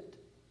forget,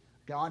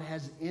 God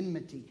has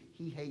enmity.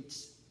 He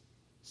hates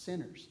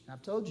sinners. And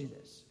I've told you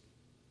this.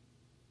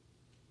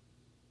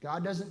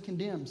 God doesn't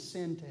condemn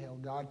sin to hell.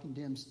 God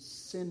condemns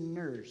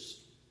sinners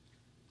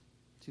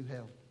to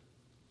hell.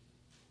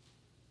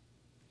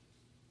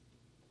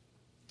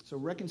 So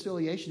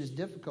reconciliation is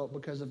difficult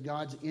because of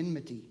God's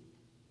enmity.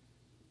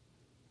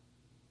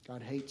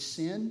 God hates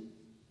sin.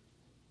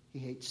 He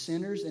hates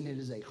sinners, and it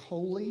is a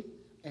holy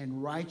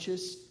and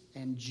righteous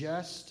and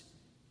just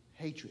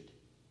hatred.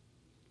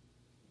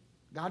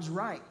 God's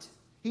right.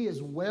 He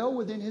is well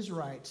within his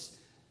rights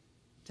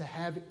to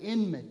have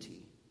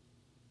enmity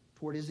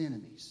toward his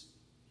enemies.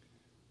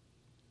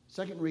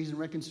 Second reason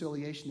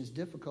reconciliation is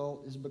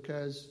difficult is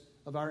because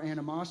of our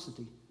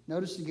animosity.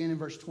 Notice again in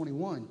verse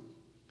 21.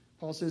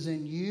 Paul says,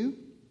 "And you,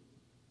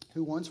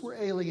 who once were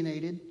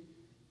alienated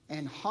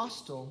and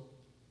hostile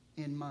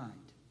in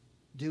mind,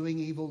 doing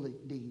evil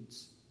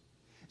deeds."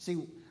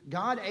 See,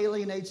 God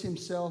alienates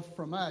himself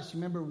from us.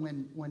 You remember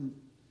when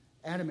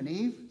Adam and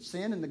Eve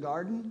sinned in the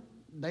garden?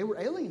 They were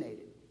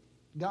alienated.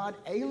 God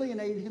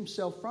alienated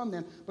himself from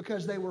them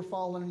because they were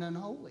fallen and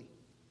unholy.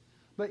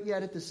 But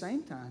yet at the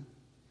same time,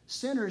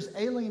 sinners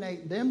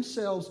alienate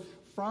themselves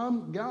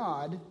from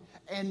God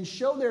and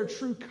show their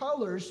true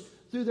colors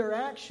through their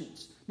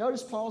actions.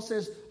 Notice Paul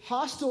says,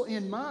 hostile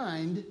in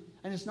mind,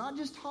 and it's not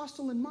just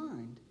hostile in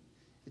mind.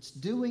 It's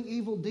doing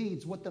evil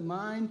deeds. What the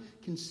mind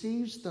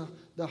conceives,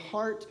 the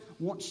heart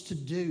wants to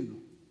do.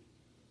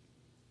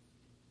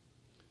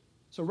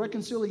 So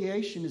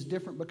reconciliation is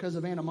different because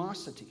of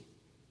animosity.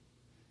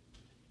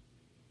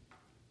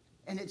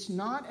 And it's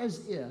not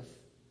as if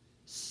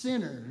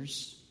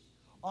sinners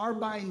are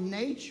by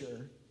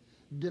nature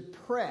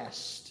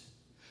depressed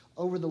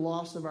over the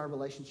loss of our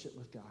relationship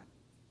with God.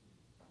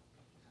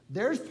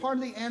 There's part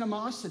of the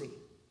animosity.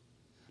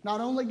 Not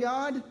only,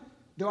 God,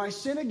 do I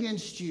sin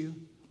against you,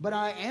 but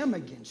I am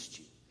against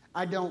you.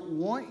 I don't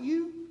want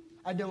you.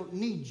 I don't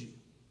need you.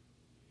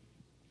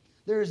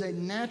 There is a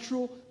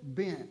natural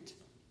bent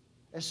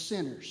as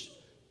sinners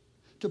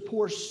to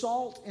pour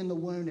salt in the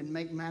wound and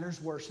make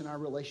matters worse in our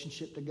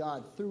relationship to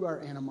God through our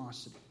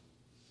animosity.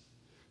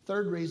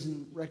 Third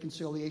reason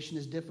reconciliation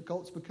is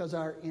difficult is because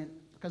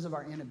of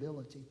our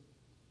inability.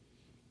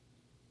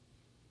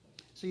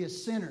 See,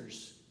 as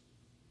sinners,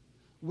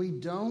 we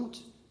don't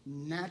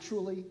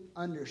naturally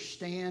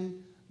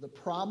understand the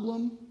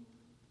problem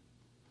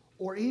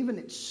or even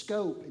its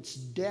scope, its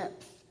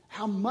depth,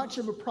 how much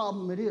of a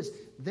problem it is.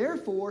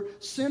 Therefore,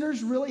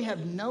 sinners really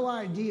have no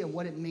idea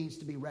what it means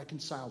to be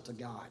reconciled to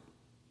God.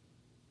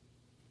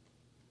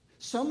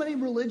 So many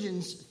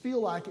religions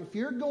feel like if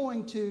you're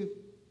going to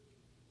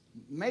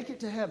make it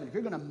to heaven, if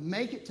you're going to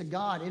make it to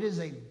God, it is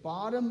a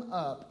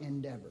bottom-up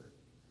endeavor.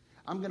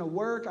 I'm going to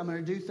work, I'm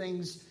going to do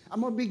things,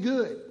 I'm going to be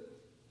good.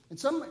 And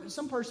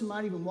some person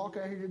might even walk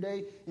out here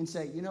today and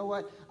say, you know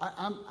what,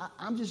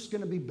 I'm just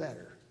going to be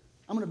better.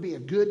 I'm going to be a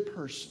good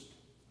person.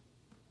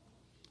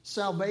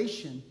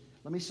 Salvation,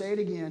 let me say it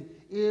again,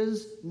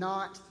 is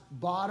not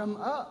bottom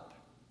up.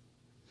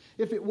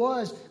 If it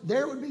was,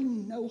 there would be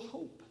no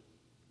hope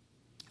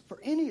for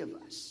any of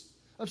us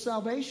of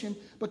salvation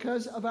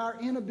because of our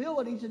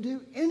inability to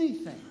do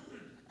anything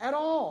at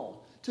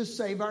all to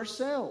save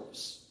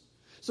ourselves.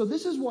 So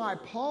this is why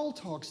Paul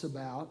talks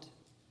about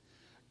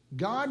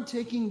God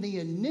taking the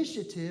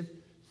initiative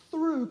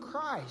through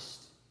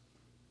Christ.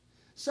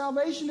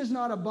 Salvation is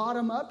not a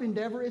bottom-up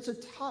endeavor, it's a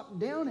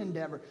top-down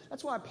endeavor.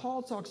 That's why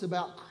Paul talks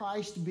about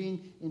Christ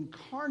being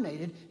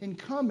incarnated and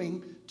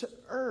coming to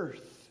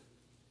earth.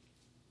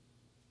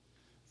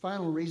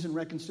 Final reason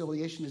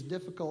reconciliation is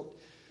difficult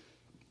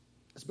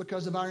is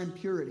because of our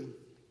impurity.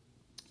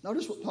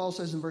 Notice what Paul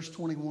says in verse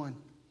 21.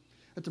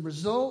 That the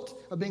result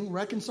of being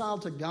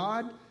reconciled to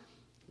God,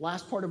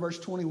 last part of verse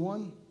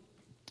 21,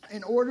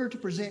 in order to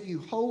present you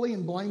holy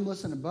and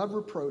blameless and above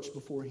reproach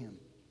before him.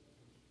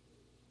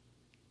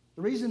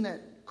 The reason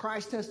that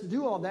Christ has to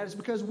do all that is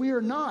because we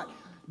are not,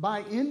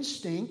 by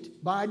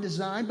instinct, by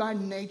design, by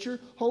nature,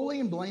 holy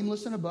and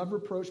blameless and above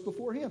reproach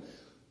before him.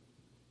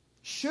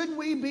 Should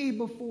we be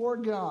before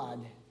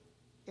God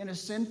in a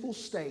sinful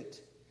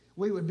state,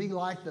 we would be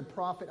like the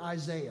prophet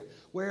Isaiah,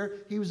 where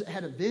he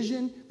had a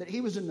vision that he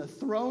was in the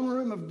throne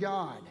room of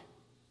God.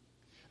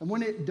 And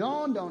when it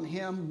dawned on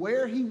him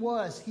where he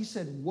was, he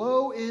said,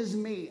 "Woe is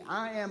me,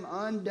 I am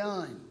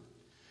undone.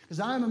 Because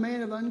I am a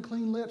man of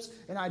unclean lips,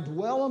 and I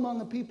dwell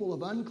among a people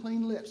of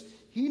unclean lips."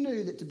 He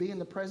knew that to be in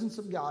the presence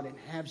of God and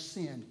have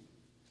sin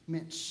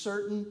meant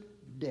certain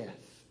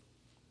death.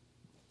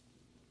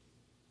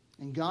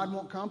 And God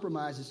won't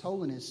compromise his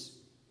holiness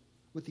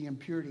with the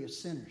impurity of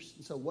sinners.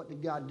 And so what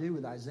did God do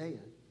with Isaiah?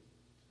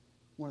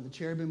 One of the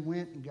cherubim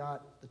went and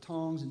got the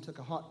tongs and took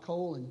a hot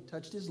coal and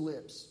touched his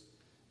lips.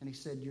 And he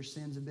said, "Your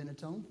sins have been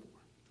atoned for."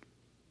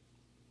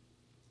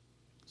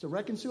 So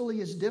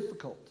reconciliation is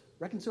difficult.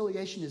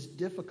 Reconciliation is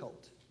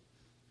difficult.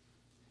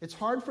 It's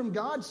hard from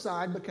God's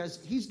side because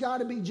he's got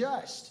to be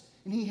just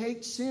and he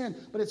hates sin.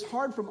 But it's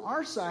hard from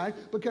our side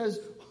because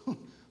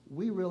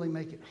we really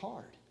make it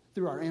hard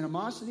through our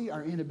animosity,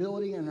 our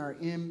inability, and our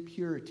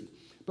impurity.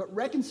 But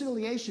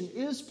reconciliation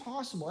is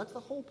possible. That's the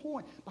whole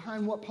point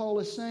behind what Paul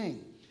is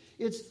saying.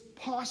 It's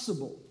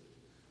possible.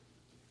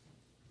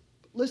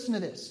 Listen to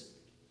this.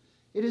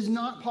 It is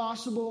not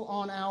possible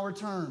on our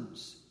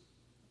terms.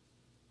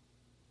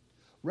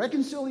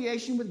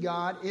 Reconciliation with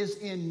God is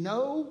in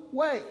no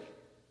way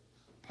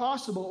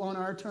possible on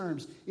our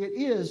terms. It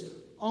is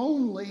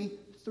only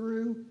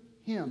through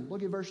Him.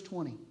 Look at verse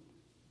 20.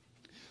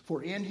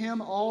 For in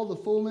Him all the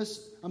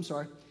fullness,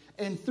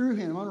 and through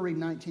Him, I'm going to read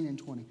 19 and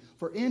 20.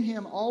 For in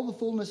Him all the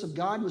fullness of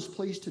God was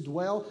pleased to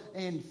dwell,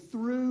 and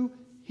through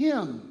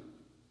Him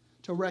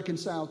to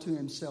reconcile to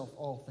Himself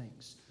all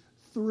things.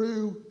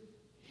 Through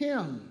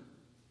Him,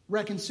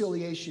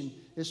 reconciliation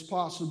is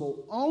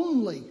possible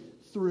only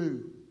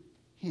through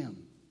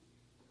Him.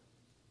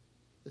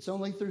 It's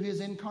only through His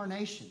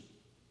incarnation.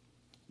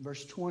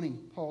 Verse 20,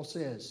 Paul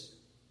says,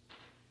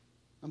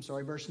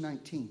 verse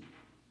 19.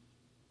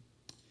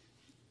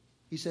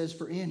 He says,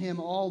 for in Him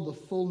all the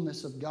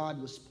fullness of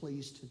God was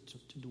pleased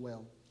to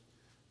dwell.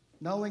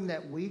 Knowing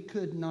that we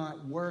could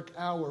not work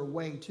our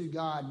way to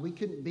God. We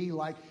couldn't be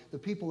like the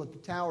people at the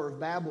Tower of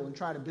Babel and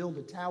try to build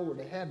a tower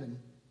to heaven.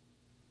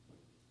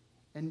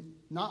 And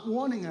not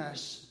wanting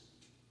us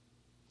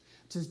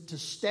to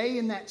stay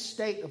in that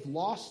state of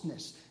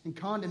lostness and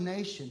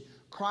condemnation,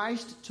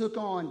 Christ took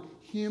on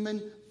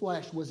human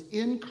flesh, was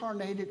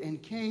incarnated,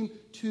 and came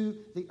to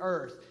the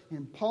earth.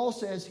 And Paul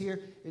says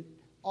here,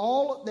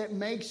 all that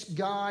makes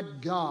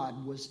God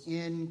God was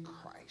in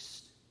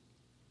Christ.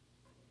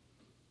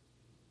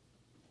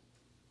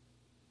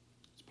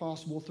 It's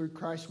possible through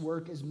Christ's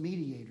work as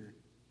mediator.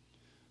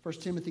 1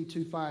 Timothy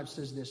 2:5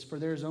 says this, for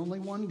there is only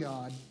one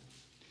God,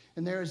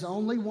 and there is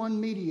only one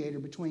mediator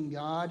between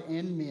God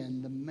and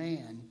men, the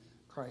man,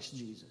 Christ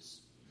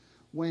Jesus.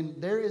 When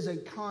there is a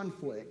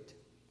conflict,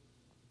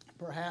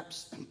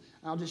 perhaps,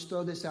 I'll just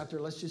throw this out there,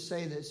 let's just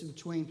say this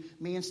between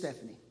me and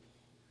Stephanie.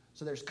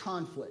 So there's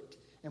conflict.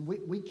 And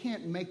we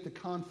can't make the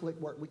conflict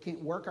work. We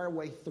can't work our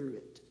way through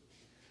it.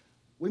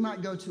 We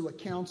might go to a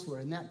counselor,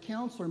 and that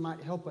counselor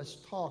might help us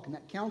talk, and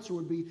that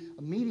counselor would be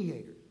a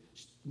mediator.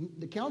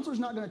 The counselor's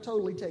not going to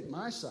totally take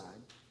my side.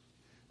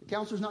 The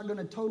counselor's not going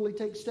to totally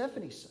take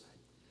Stephanie's side.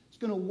 It's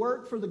going to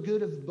work for the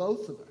good of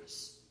both of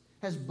us.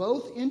 Has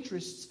both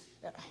interests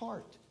at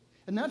heart.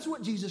 And that's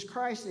what Jesus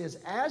Christ is.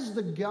 As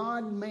the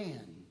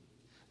God-man,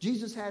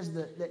 Jesus has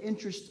the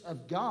interest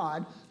of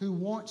God who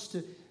wants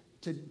to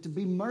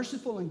be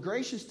merciful and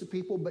gracious to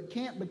people, but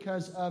can't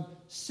because of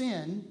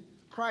sin.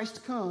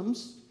 Christ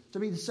comes to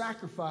be the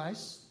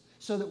sacrifice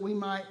so that we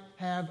might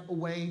have a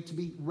way to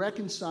be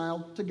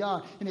reconciled to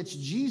God. And it's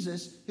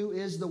Jesus who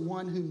is the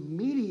one who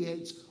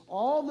mediates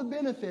all the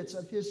benefits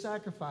of His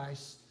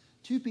sacrifice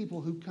to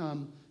people who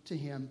come to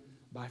Him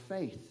by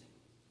faith.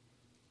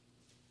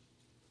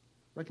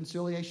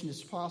 Reconciliation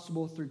is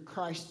possible through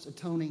Christ's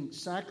atoning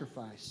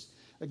sacrifice.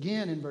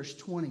 Again, in verse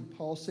 20,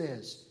 Paul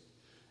says,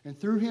 and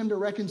through Him to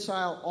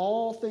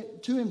reconcile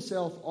to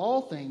Himself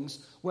all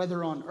things,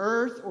 whether on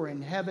earth or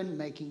in heaven,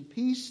 making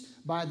peace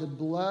by the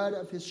blood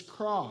of His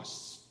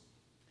cross.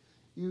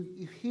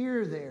 You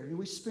hear there, and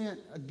we spent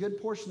a good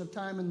portion of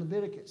time in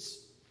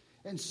Leviticus,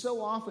 and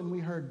so often we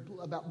heard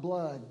about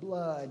blood,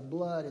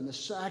 and the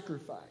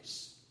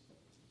sacrifice.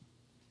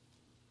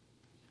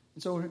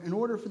 And so in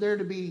order for there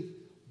to be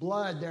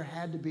blood, there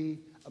had to be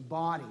a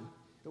body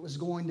that was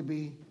going to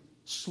be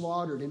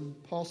slaughtered. And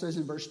Paul says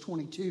in verse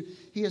 22,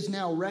 He is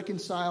now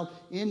reconciled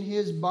in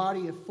His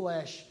body of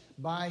flesh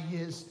by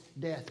His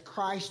death.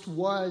 Christ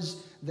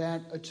was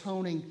that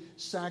atoning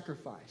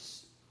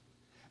sacrifice.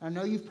 I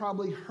know you've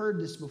probably heard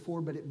this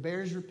before, but it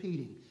bears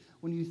repeating.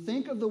 When you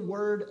think of the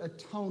word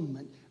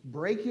atonement,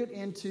 break it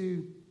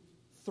into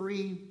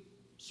three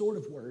sort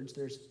of words.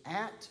 There's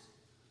at,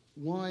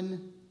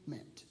 one,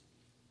 meant.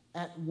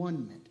 At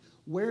one meant.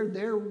 Where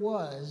there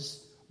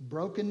was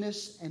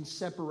brokenness and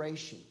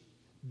separation,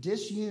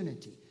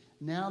 disunity.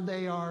 Now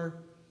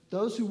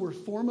those who were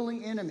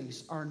formerly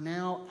enemies are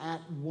now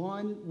at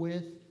one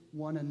with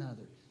one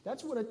another.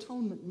 That's what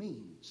atonement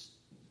means.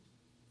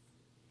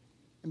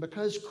 And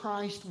because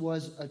Christ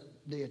was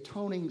the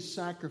atoning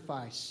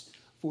sacrifice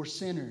for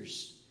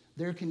sinners,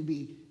 there can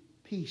be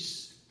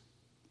peace.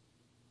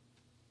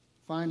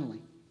 Finally,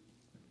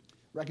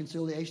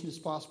 reconciliation is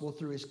possible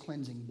through His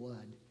cleansing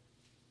blood.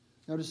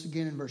 Notice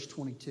again in verse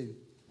 22.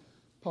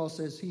 Paul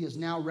says He is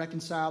now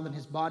reconciled in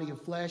His body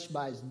of flesh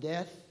by His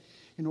death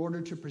in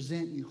order to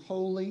present you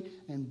holy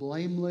and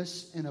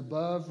blameless and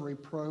above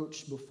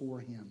reproach before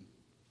Him.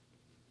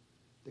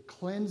 The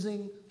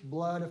cleansing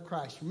blood of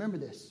Christ. Remember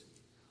this.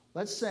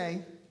 Let's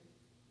say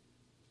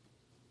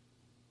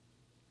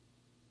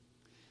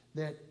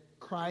that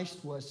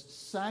Christ was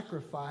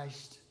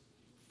sacrificed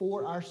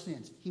for our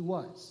sins. He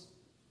was.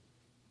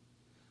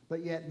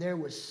 But yet there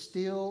was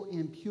still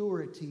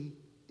impurity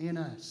in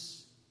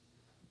us.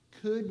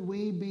 Could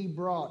we be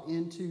brought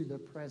into the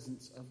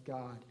presence of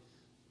God?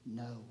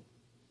 No.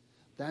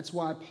 That's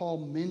why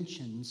Paul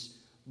mentions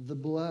the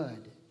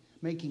blood,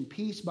 making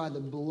peace by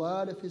the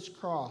blood of His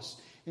cross.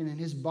 And in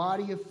His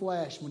body of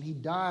flesh, when He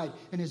died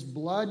and His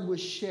blood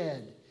was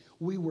shed,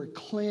 we were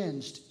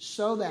cleansed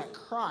so that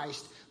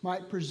Christ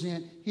might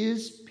present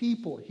His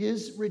people,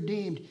 His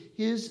redeemed,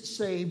 His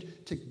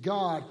saved to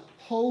God,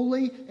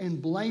 holy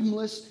and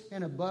blameless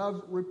and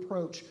above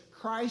reproach.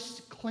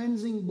 Christ's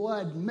cleansing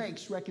blood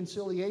makes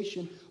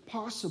reconciliation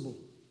possible.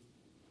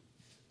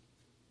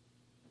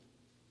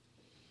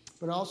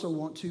 But I also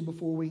want to,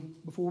 before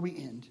we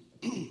end,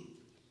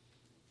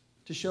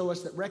 to show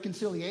us that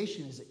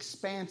reconciliation is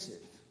expansive.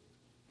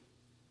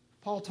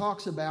 Paul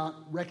talks about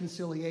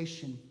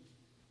reconciliation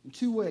in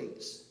two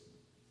ways.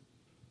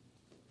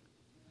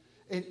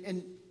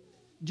 And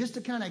just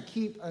to kind of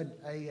keep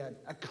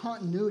a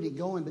continuity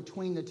going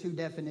between the two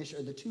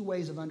definitions, or the two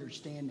ways of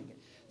understanding it.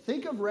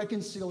 Think of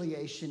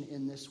reconciliation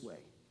in this way: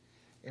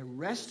 a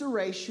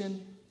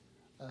restoration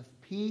of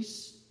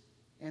peace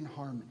and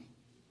harmony.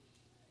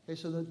 Okay,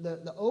 so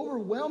the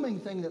overwhelming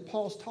thing that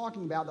Paul's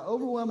talking about, the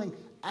overwhelming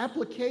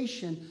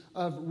application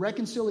of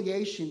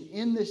reconciliation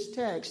in this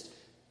text,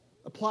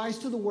 applies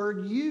to the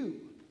word you.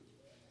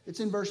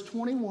 It's in verse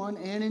 21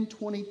 and in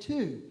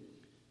 22.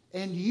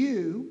 And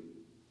you,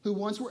 who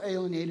once were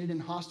alienated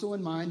and hostile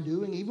in mind,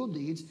 doing evil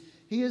deeds,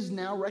 he is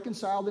now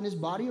reconciled in his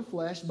body of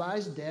flesh by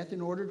his death,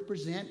 in order to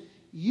present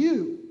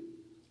you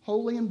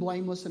holy and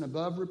blameless and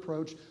above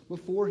reproach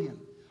before him.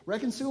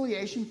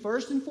 Reconciliation,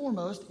 first and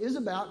foremost, is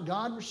about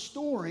God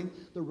restoring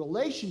the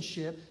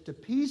relationship to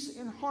peace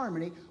and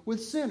harmony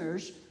with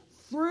sinners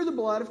through the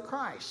blood of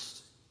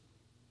Christ.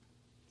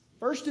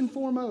 First and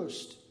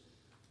foremost.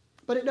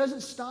 But it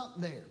doesn't stop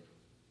there.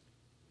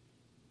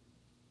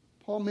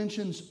 Paul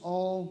mentions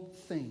all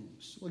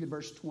things. Look at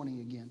verse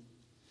 20 again.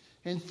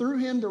 And through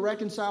him to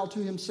reconcile to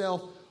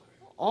himself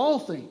all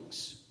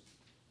things,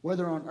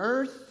 whether on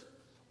earth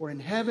or in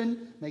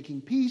heaven,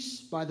 making peace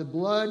by the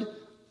blood of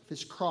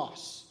his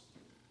cross.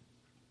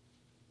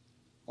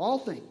 All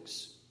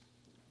things,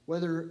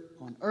 whether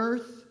on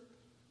earth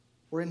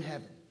or in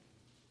heaven.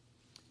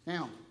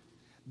 Now,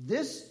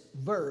 this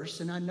verse,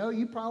 and I know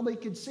you probably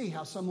could see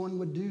how someone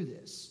would do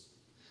this.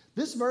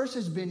 This verse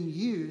has been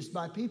used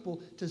by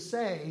people to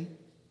say,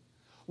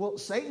 well,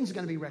 Satan's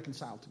going to be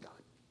reconciled to God.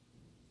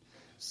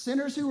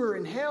 Sinners who are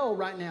in hell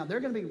right now, they're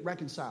going to be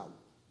reconciled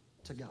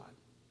to God.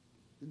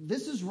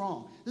 This is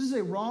wrong. This is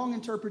a wrong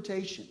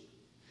interpretation.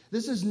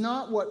 This is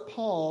not what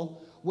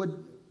Paul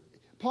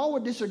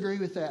would disagree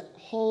with that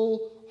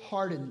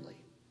wholeheartedly.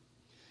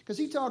 Because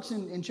he talks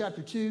in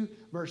chapter 2,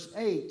 verse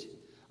 8,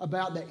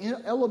 about the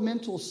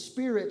elemental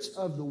spirits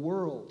of the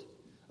world,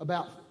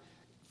 about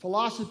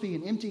philosophy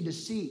and empty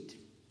deceit.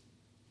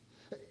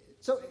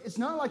 So it's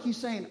not like he's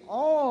saying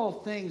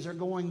all things are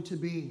going to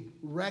be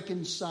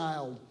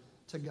reconciled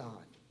to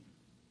God.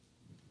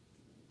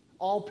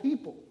 All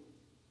people.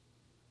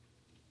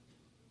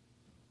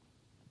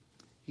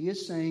 He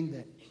is saying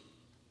that,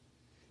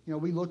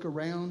 we look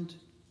around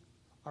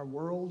our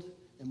world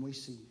and we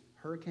see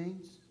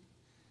hurricanes,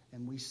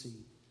 and we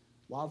see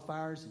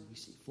wildfires, and we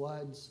see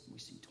floods, and we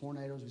see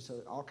tornadoes, we see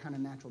all kind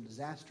of natural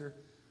disaster.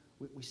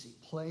 We see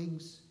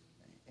plagues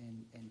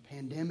and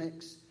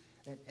pandemics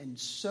and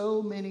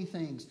so many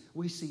things.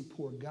 We see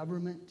poor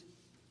government.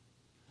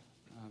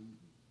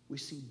 We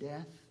see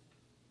death.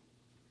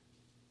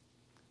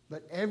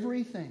 But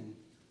everything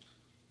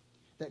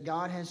that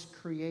God has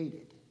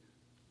created,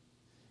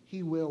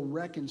 He will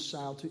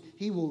reconcile to.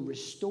 He will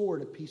restore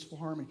to peaceful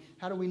harmony.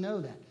 How do we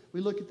know that?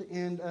 We look at the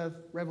end of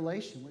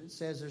Revelation when it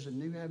says there's a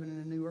new heaven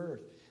and a new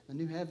earth. The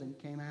new heaven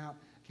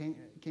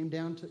came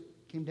down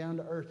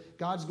to earth.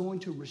 God's going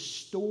to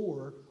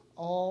restore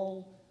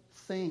all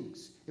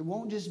things. It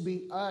won't just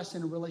be us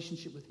in a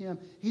relationship with Him.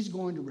 He's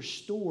going to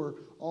restore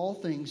all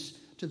things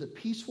to the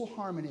peaceful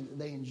harmony that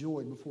they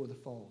enjoyed before the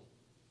fall.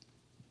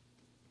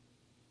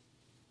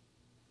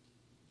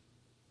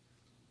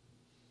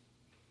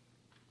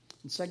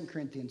 In 2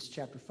 Corinthians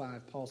chapter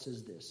 5, Paul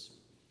says this.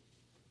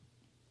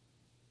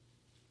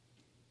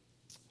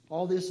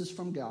 All this is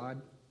from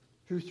God,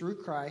 who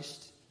through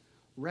Christ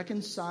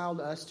reconciled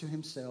us to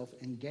Himself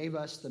and gave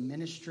us the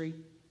ministry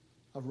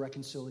of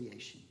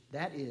reconciliation.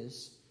 That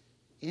is,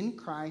 in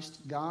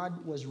Christ,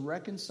 God was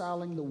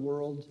reconciling the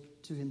world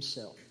to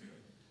Himself,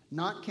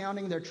 not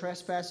counting their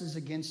trespasses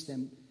against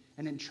them,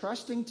 and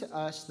entrusting to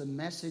us the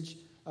message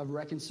of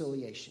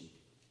reconciliation.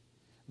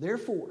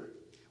 Therefore,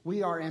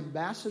 we are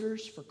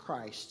ambassadors for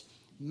Christ,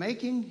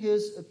 making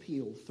His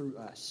appeal through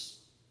us.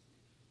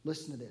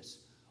 Listen to this.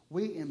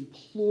 We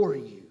implore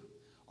you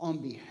on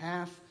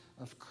behalf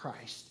of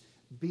Christ,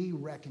 be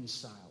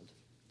reconciled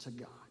to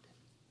God.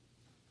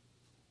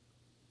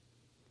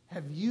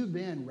 Have you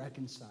been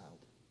reconciled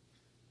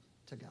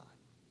to God?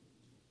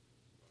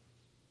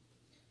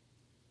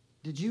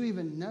 Did you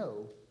even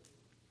know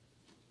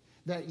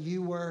that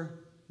you were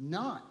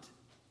not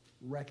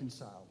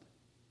reconciled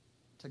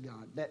to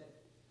God? That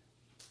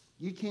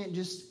you can't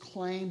just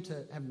claim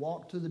to have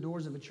walked through the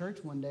doors of a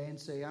church one day and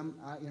say, I'm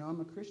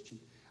a Christian.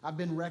 I've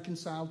been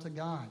reconciled to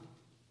God.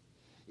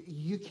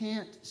 You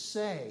can't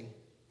say,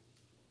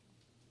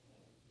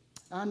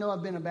 I know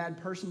I've been a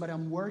bad person, but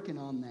I'm working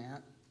on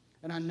that.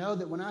 And I know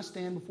that when I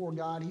stand before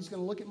God, He's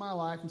going to look at my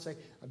life and say,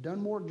 I've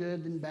done more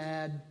good than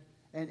bad,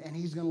 and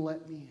He's going to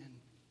let me in.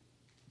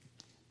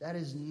 That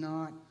is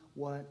not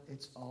what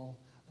it's all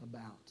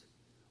about.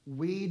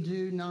 We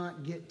do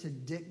not get to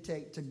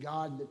dictate to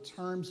God the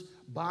terms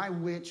by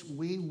which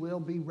we will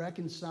be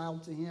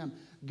reconciled to Him.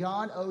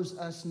 God owes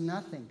us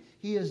nothing.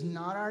 He is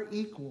not our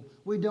equal.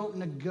 We don't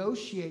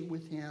negotiate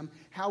with Him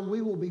how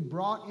we will be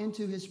brought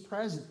into His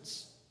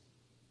presence.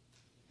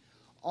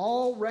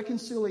 All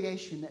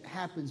reconciliation that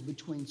happens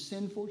between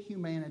sinful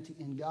humanity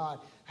and God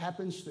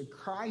happens through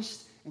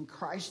Christ and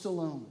Christ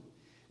alone.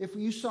 If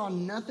you saw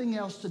nothing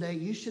else today,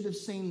 you should have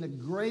seen the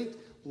great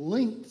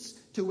lengths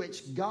to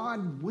which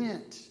God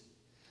went,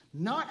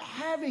 not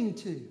having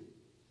to. Do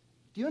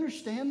you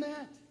understand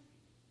that?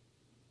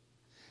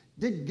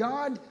 Did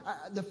God,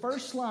 the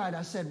first slide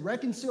I said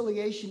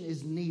reconciliation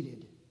is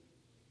needed.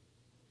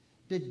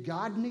 Did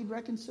God need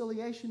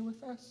reconciliation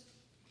with us?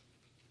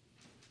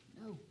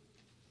 No.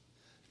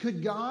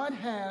 Could God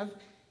have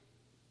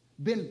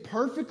been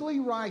perfectly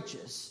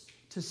righteous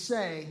to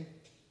say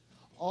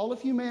all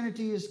of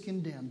humanity is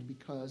condemned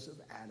because of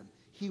Adam?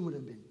 He would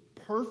have been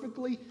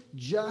perfectly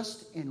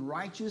just and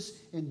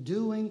righteous in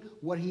doing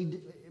what he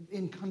did,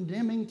 in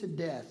condemning to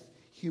death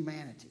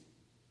humanity.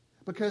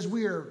 Because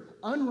we are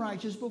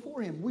unrighteous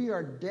before Him. We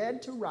are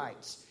dead to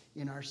rights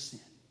in our sin.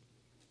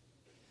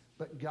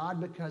 But God,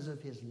 because of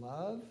His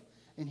love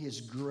and His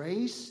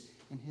grace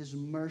and His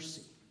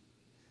mercy,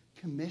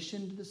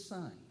 commissioned the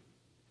Son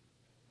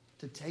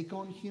to take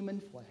on human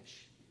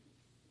flesh,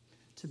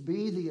 to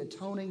be the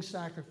atoning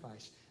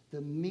sacrifice,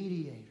 the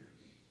mediator,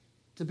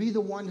 to be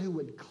the one who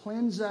would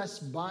cleanse us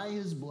by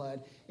His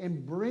blood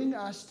and bring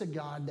us to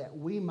God that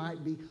we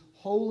might be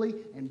holy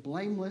and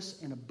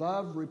blameless and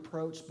above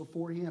reproach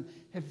before Him.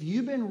 Have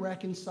you been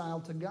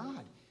reconciled to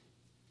God?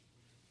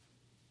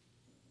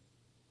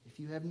 If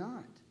you have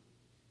not,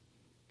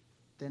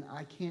 then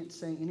I can't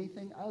say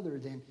anything other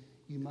than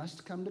you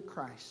must come to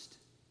Christ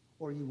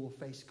or you will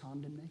face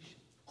condemnation.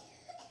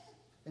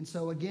 And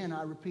so again,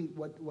 I repeat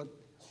what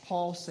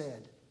Paul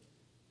said.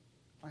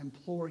 I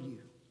implore you,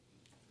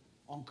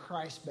 on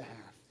Christ's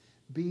behalf,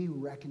 be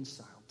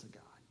reconciled to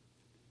God.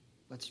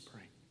 Let's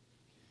pray.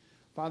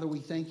 Father, we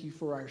thank you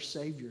for our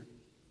Savior.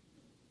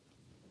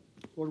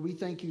 Lord, we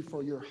thank you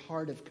for your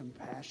heart of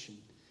compassion,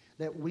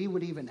 that we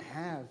would even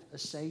have a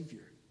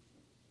Savior.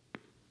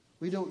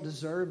 We don't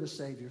deserve a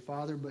Savior,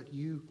 Father, but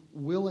you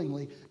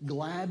willingly,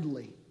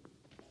 gladly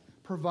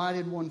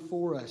provided one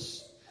for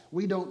us.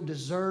 We don't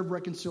deserve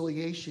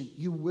reconciliation.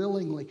 You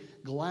willingly,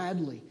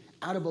 gladly,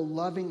 out of a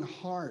loving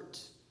heart,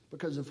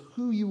 because of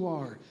who you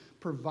are,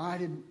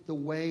 provided the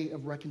way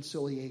of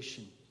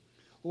reconciliation.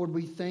 Lord,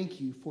 we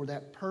thank you for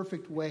that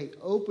perfect way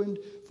opened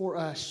for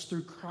us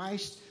through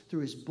Christ, through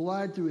His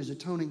blood, through His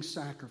atoning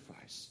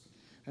sacrifice.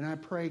 And I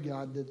pray,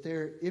 God, that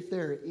if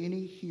there are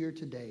any here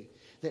today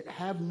that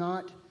have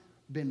not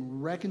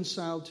been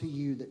reconciled to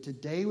you, that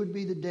today would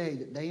be the day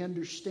that they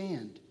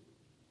understand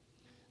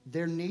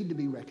their need to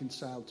be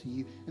reconciled to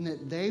you, and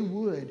that they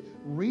would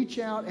reach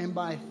out and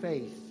by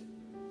faith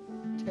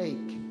take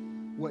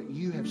what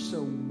you have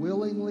so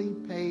willingly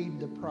paid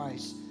the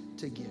price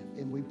to give.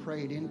 And we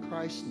pray it in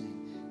Christ's name.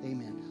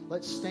 Amen.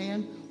 Let's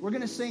stand. We're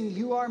going to sing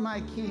You Are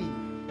My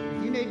King.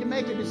 If you need to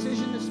make a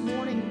decision this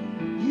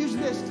morning, use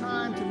this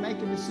time to make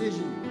a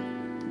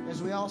decision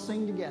as we all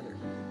sing together.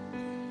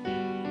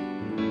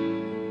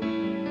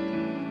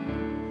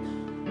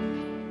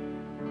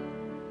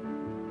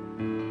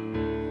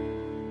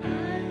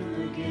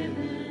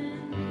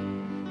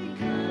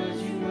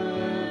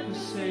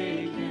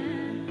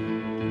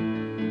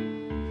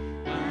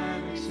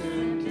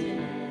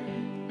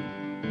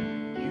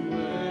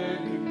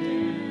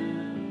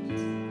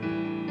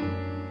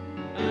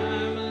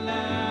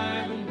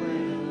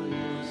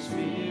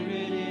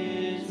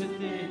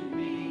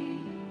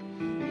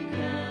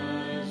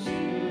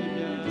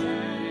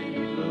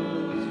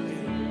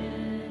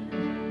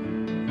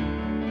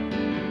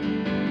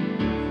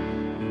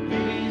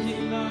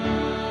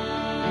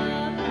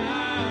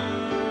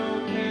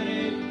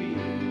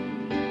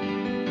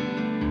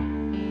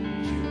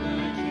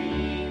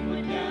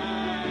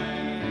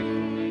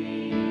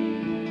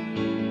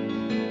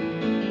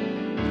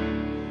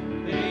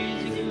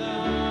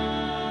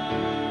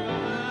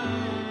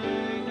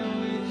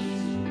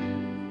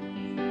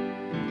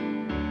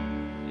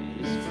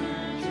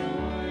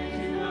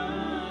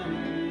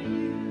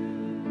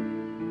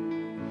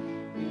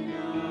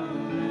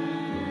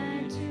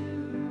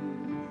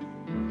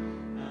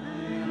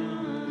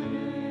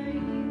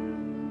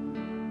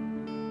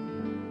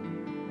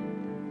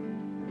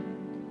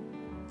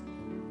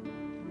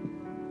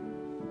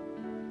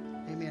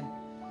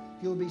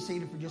 You'll be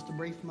seated for just a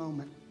brief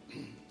moment.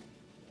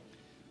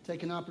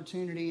 Take an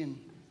opportunity and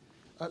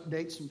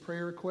update some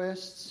prayer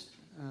requests,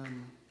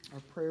 our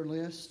prayer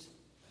list.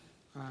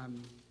 I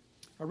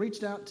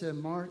reached out to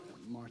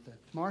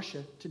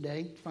Marcia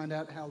today to find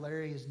out how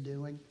Larry is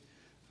doing.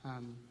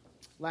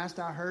 Last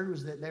I heard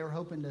was that they were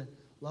hoping to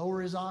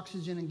lower his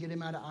oxygen and get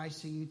him out of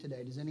ICU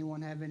today. Does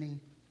anyone have any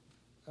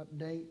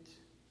update?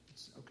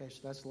 Okay, so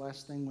that's the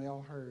last thing we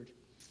all heard.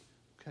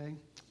 Okay.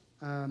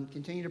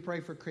 Continue to pray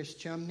for Chris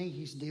Chumney.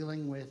 He's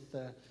dealing with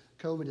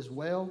COVID as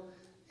well,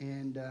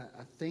 and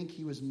I think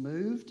he was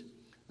moved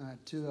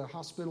to a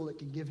hospital that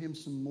could give him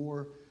some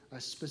more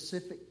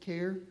specific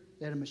care.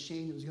 They had a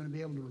machine that was going to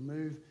be able to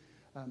remove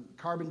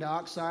carbon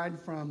dioxide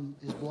from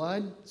his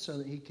blood so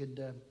that he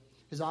could,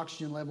 his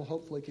oxygen level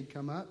hopefully could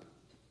come up.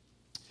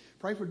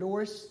 Pray for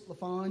Doris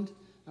LaFond.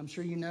 I'm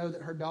sure you know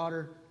that her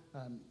daughter,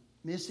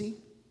 Missy,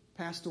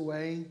 passed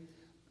away.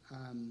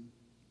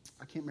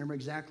 I can't remember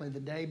exactly the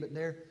day, but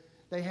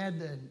they had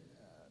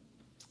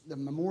the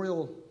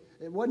memorial.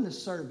 It wasn't a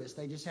service.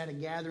 They just had a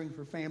gathering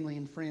for family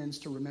and friends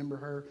to remember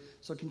her.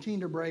 So continue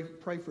to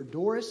pray for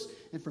Doris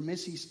and for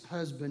Missy's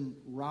husband,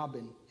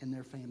 Robin, and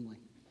their family.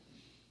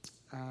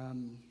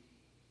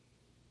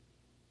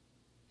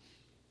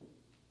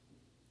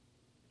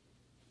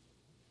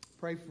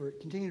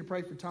 Continue to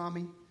pray for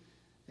Tommy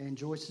and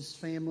Joyce's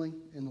family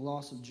and the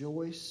loss of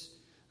Joyce.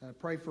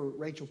 Pray for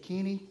Rachel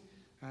Keeney.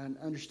 I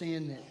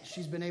understand that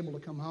she's been able to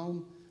come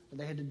home.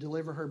 They had to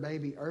deliver her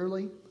baby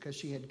early because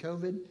she had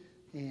COVID.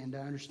 And I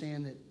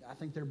understand that I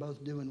think they're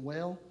both doing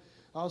well.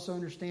 I also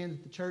understand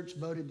that the church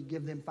voted to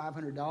give them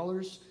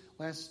 $500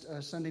 last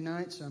Sunday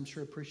night, so I'm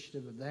sure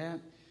appreciative of that.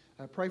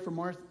 Pray for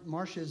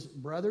Marcia's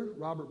brother,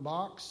 Robert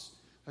Box,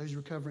 who's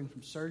recovering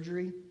from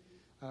surgery.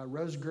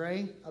 Rose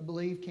Gray, I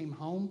believe, came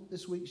home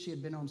this week. She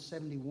had been on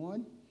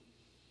 71.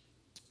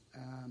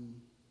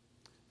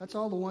 That's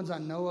all the ones I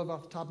know of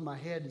off the top of my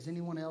head. Does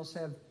anyone else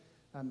have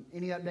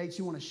any updates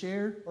you want to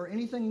share or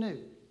anything new?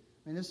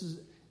 I mean, this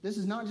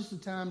is not just a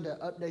time to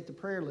update the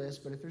prayer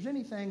list, but if there's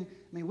anything,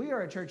 I mean, we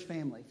are a church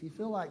family. If you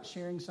feel like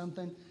sharing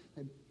something,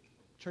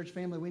 church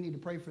family, we need to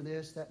pray for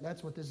this.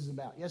 That's what this is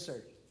about. Yes,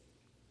 sir.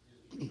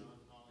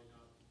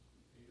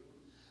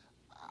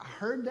 I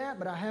heard that,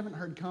 but I haven't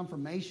heard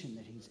confirmation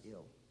that he's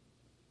ill.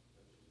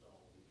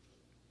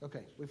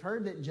 Okay, we've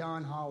heard that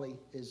John Holly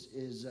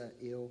is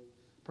ill,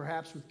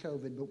 perhaps with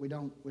COVID, but we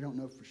don't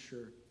know for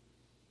sure.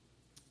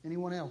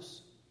 Anyone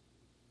else?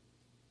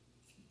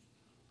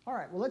 All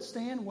right, well, let's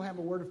stand. We'll have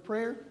a word of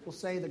prayer. We'll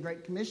say the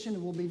Great Commission,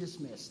 and we'll be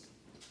dismissed.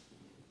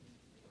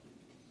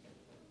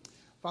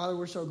 Father,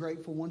 we're so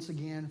grateful once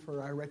again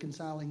for our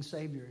reconciling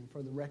Savior and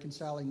for the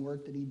reconciling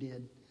work that he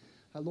did.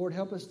 Lord,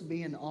 help us to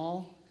be in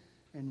awe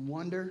and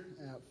wonder,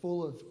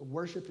 full of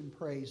worship and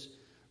praise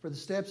for the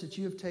steps that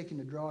you have taken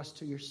to draw us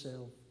to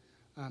yourself.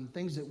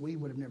 Things that we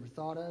would have never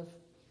thought of,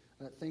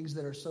 things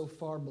that are so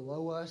far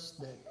below us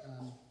that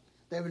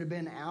they would have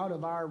been out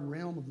of our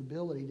realm of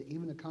ability to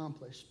even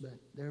accomplish, but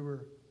they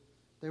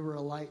were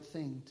a light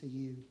thing to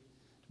you,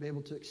 to be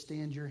able to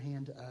extend your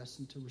hand to us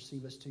and to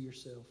receive us to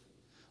yourself.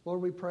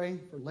 Lord, we pray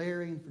for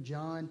Larry and for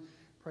John.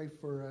 Pray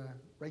for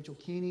Rachel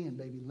Keeney and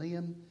baby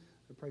Liam.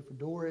 We pray for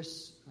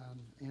Doris,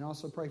 and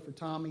also pray for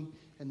Tommy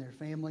and their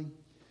family.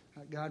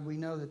 God, we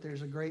know that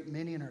there's a great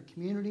many in our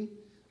community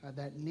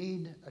that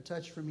need a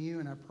touch from you,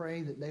 and I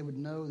pray that they would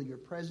know that your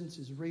presence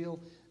is real,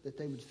 that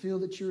they would feel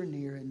that you're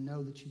near and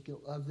know that you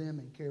love them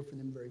and care for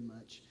them very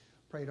much.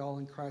 Pray it all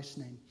in Christ's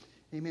name.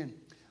 Amen.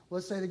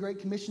 Let's say the Great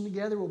Commission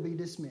together. We'll be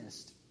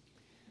dismissed.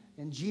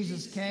 And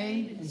Jesus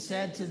came and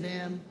said to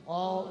them,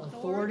 all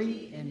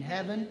authority in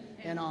heaven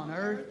and on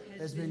earth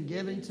has been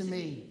given to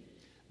me.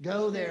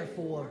 Go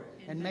therefore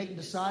and make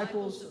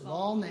disciples of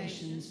all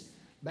nations,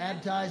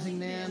 baptizing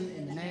them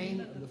in the name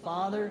of the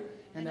Father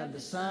and of the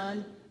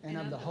Son and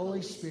of the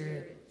Holy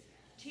Spirit,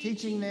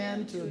 teaching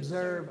them to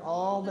observe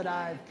all that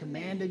I have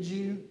commanded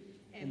you,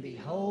 and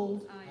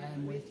behold, I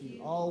am with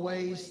you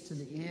always to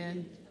the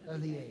end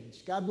of the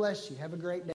age. God bless you. Have a great day.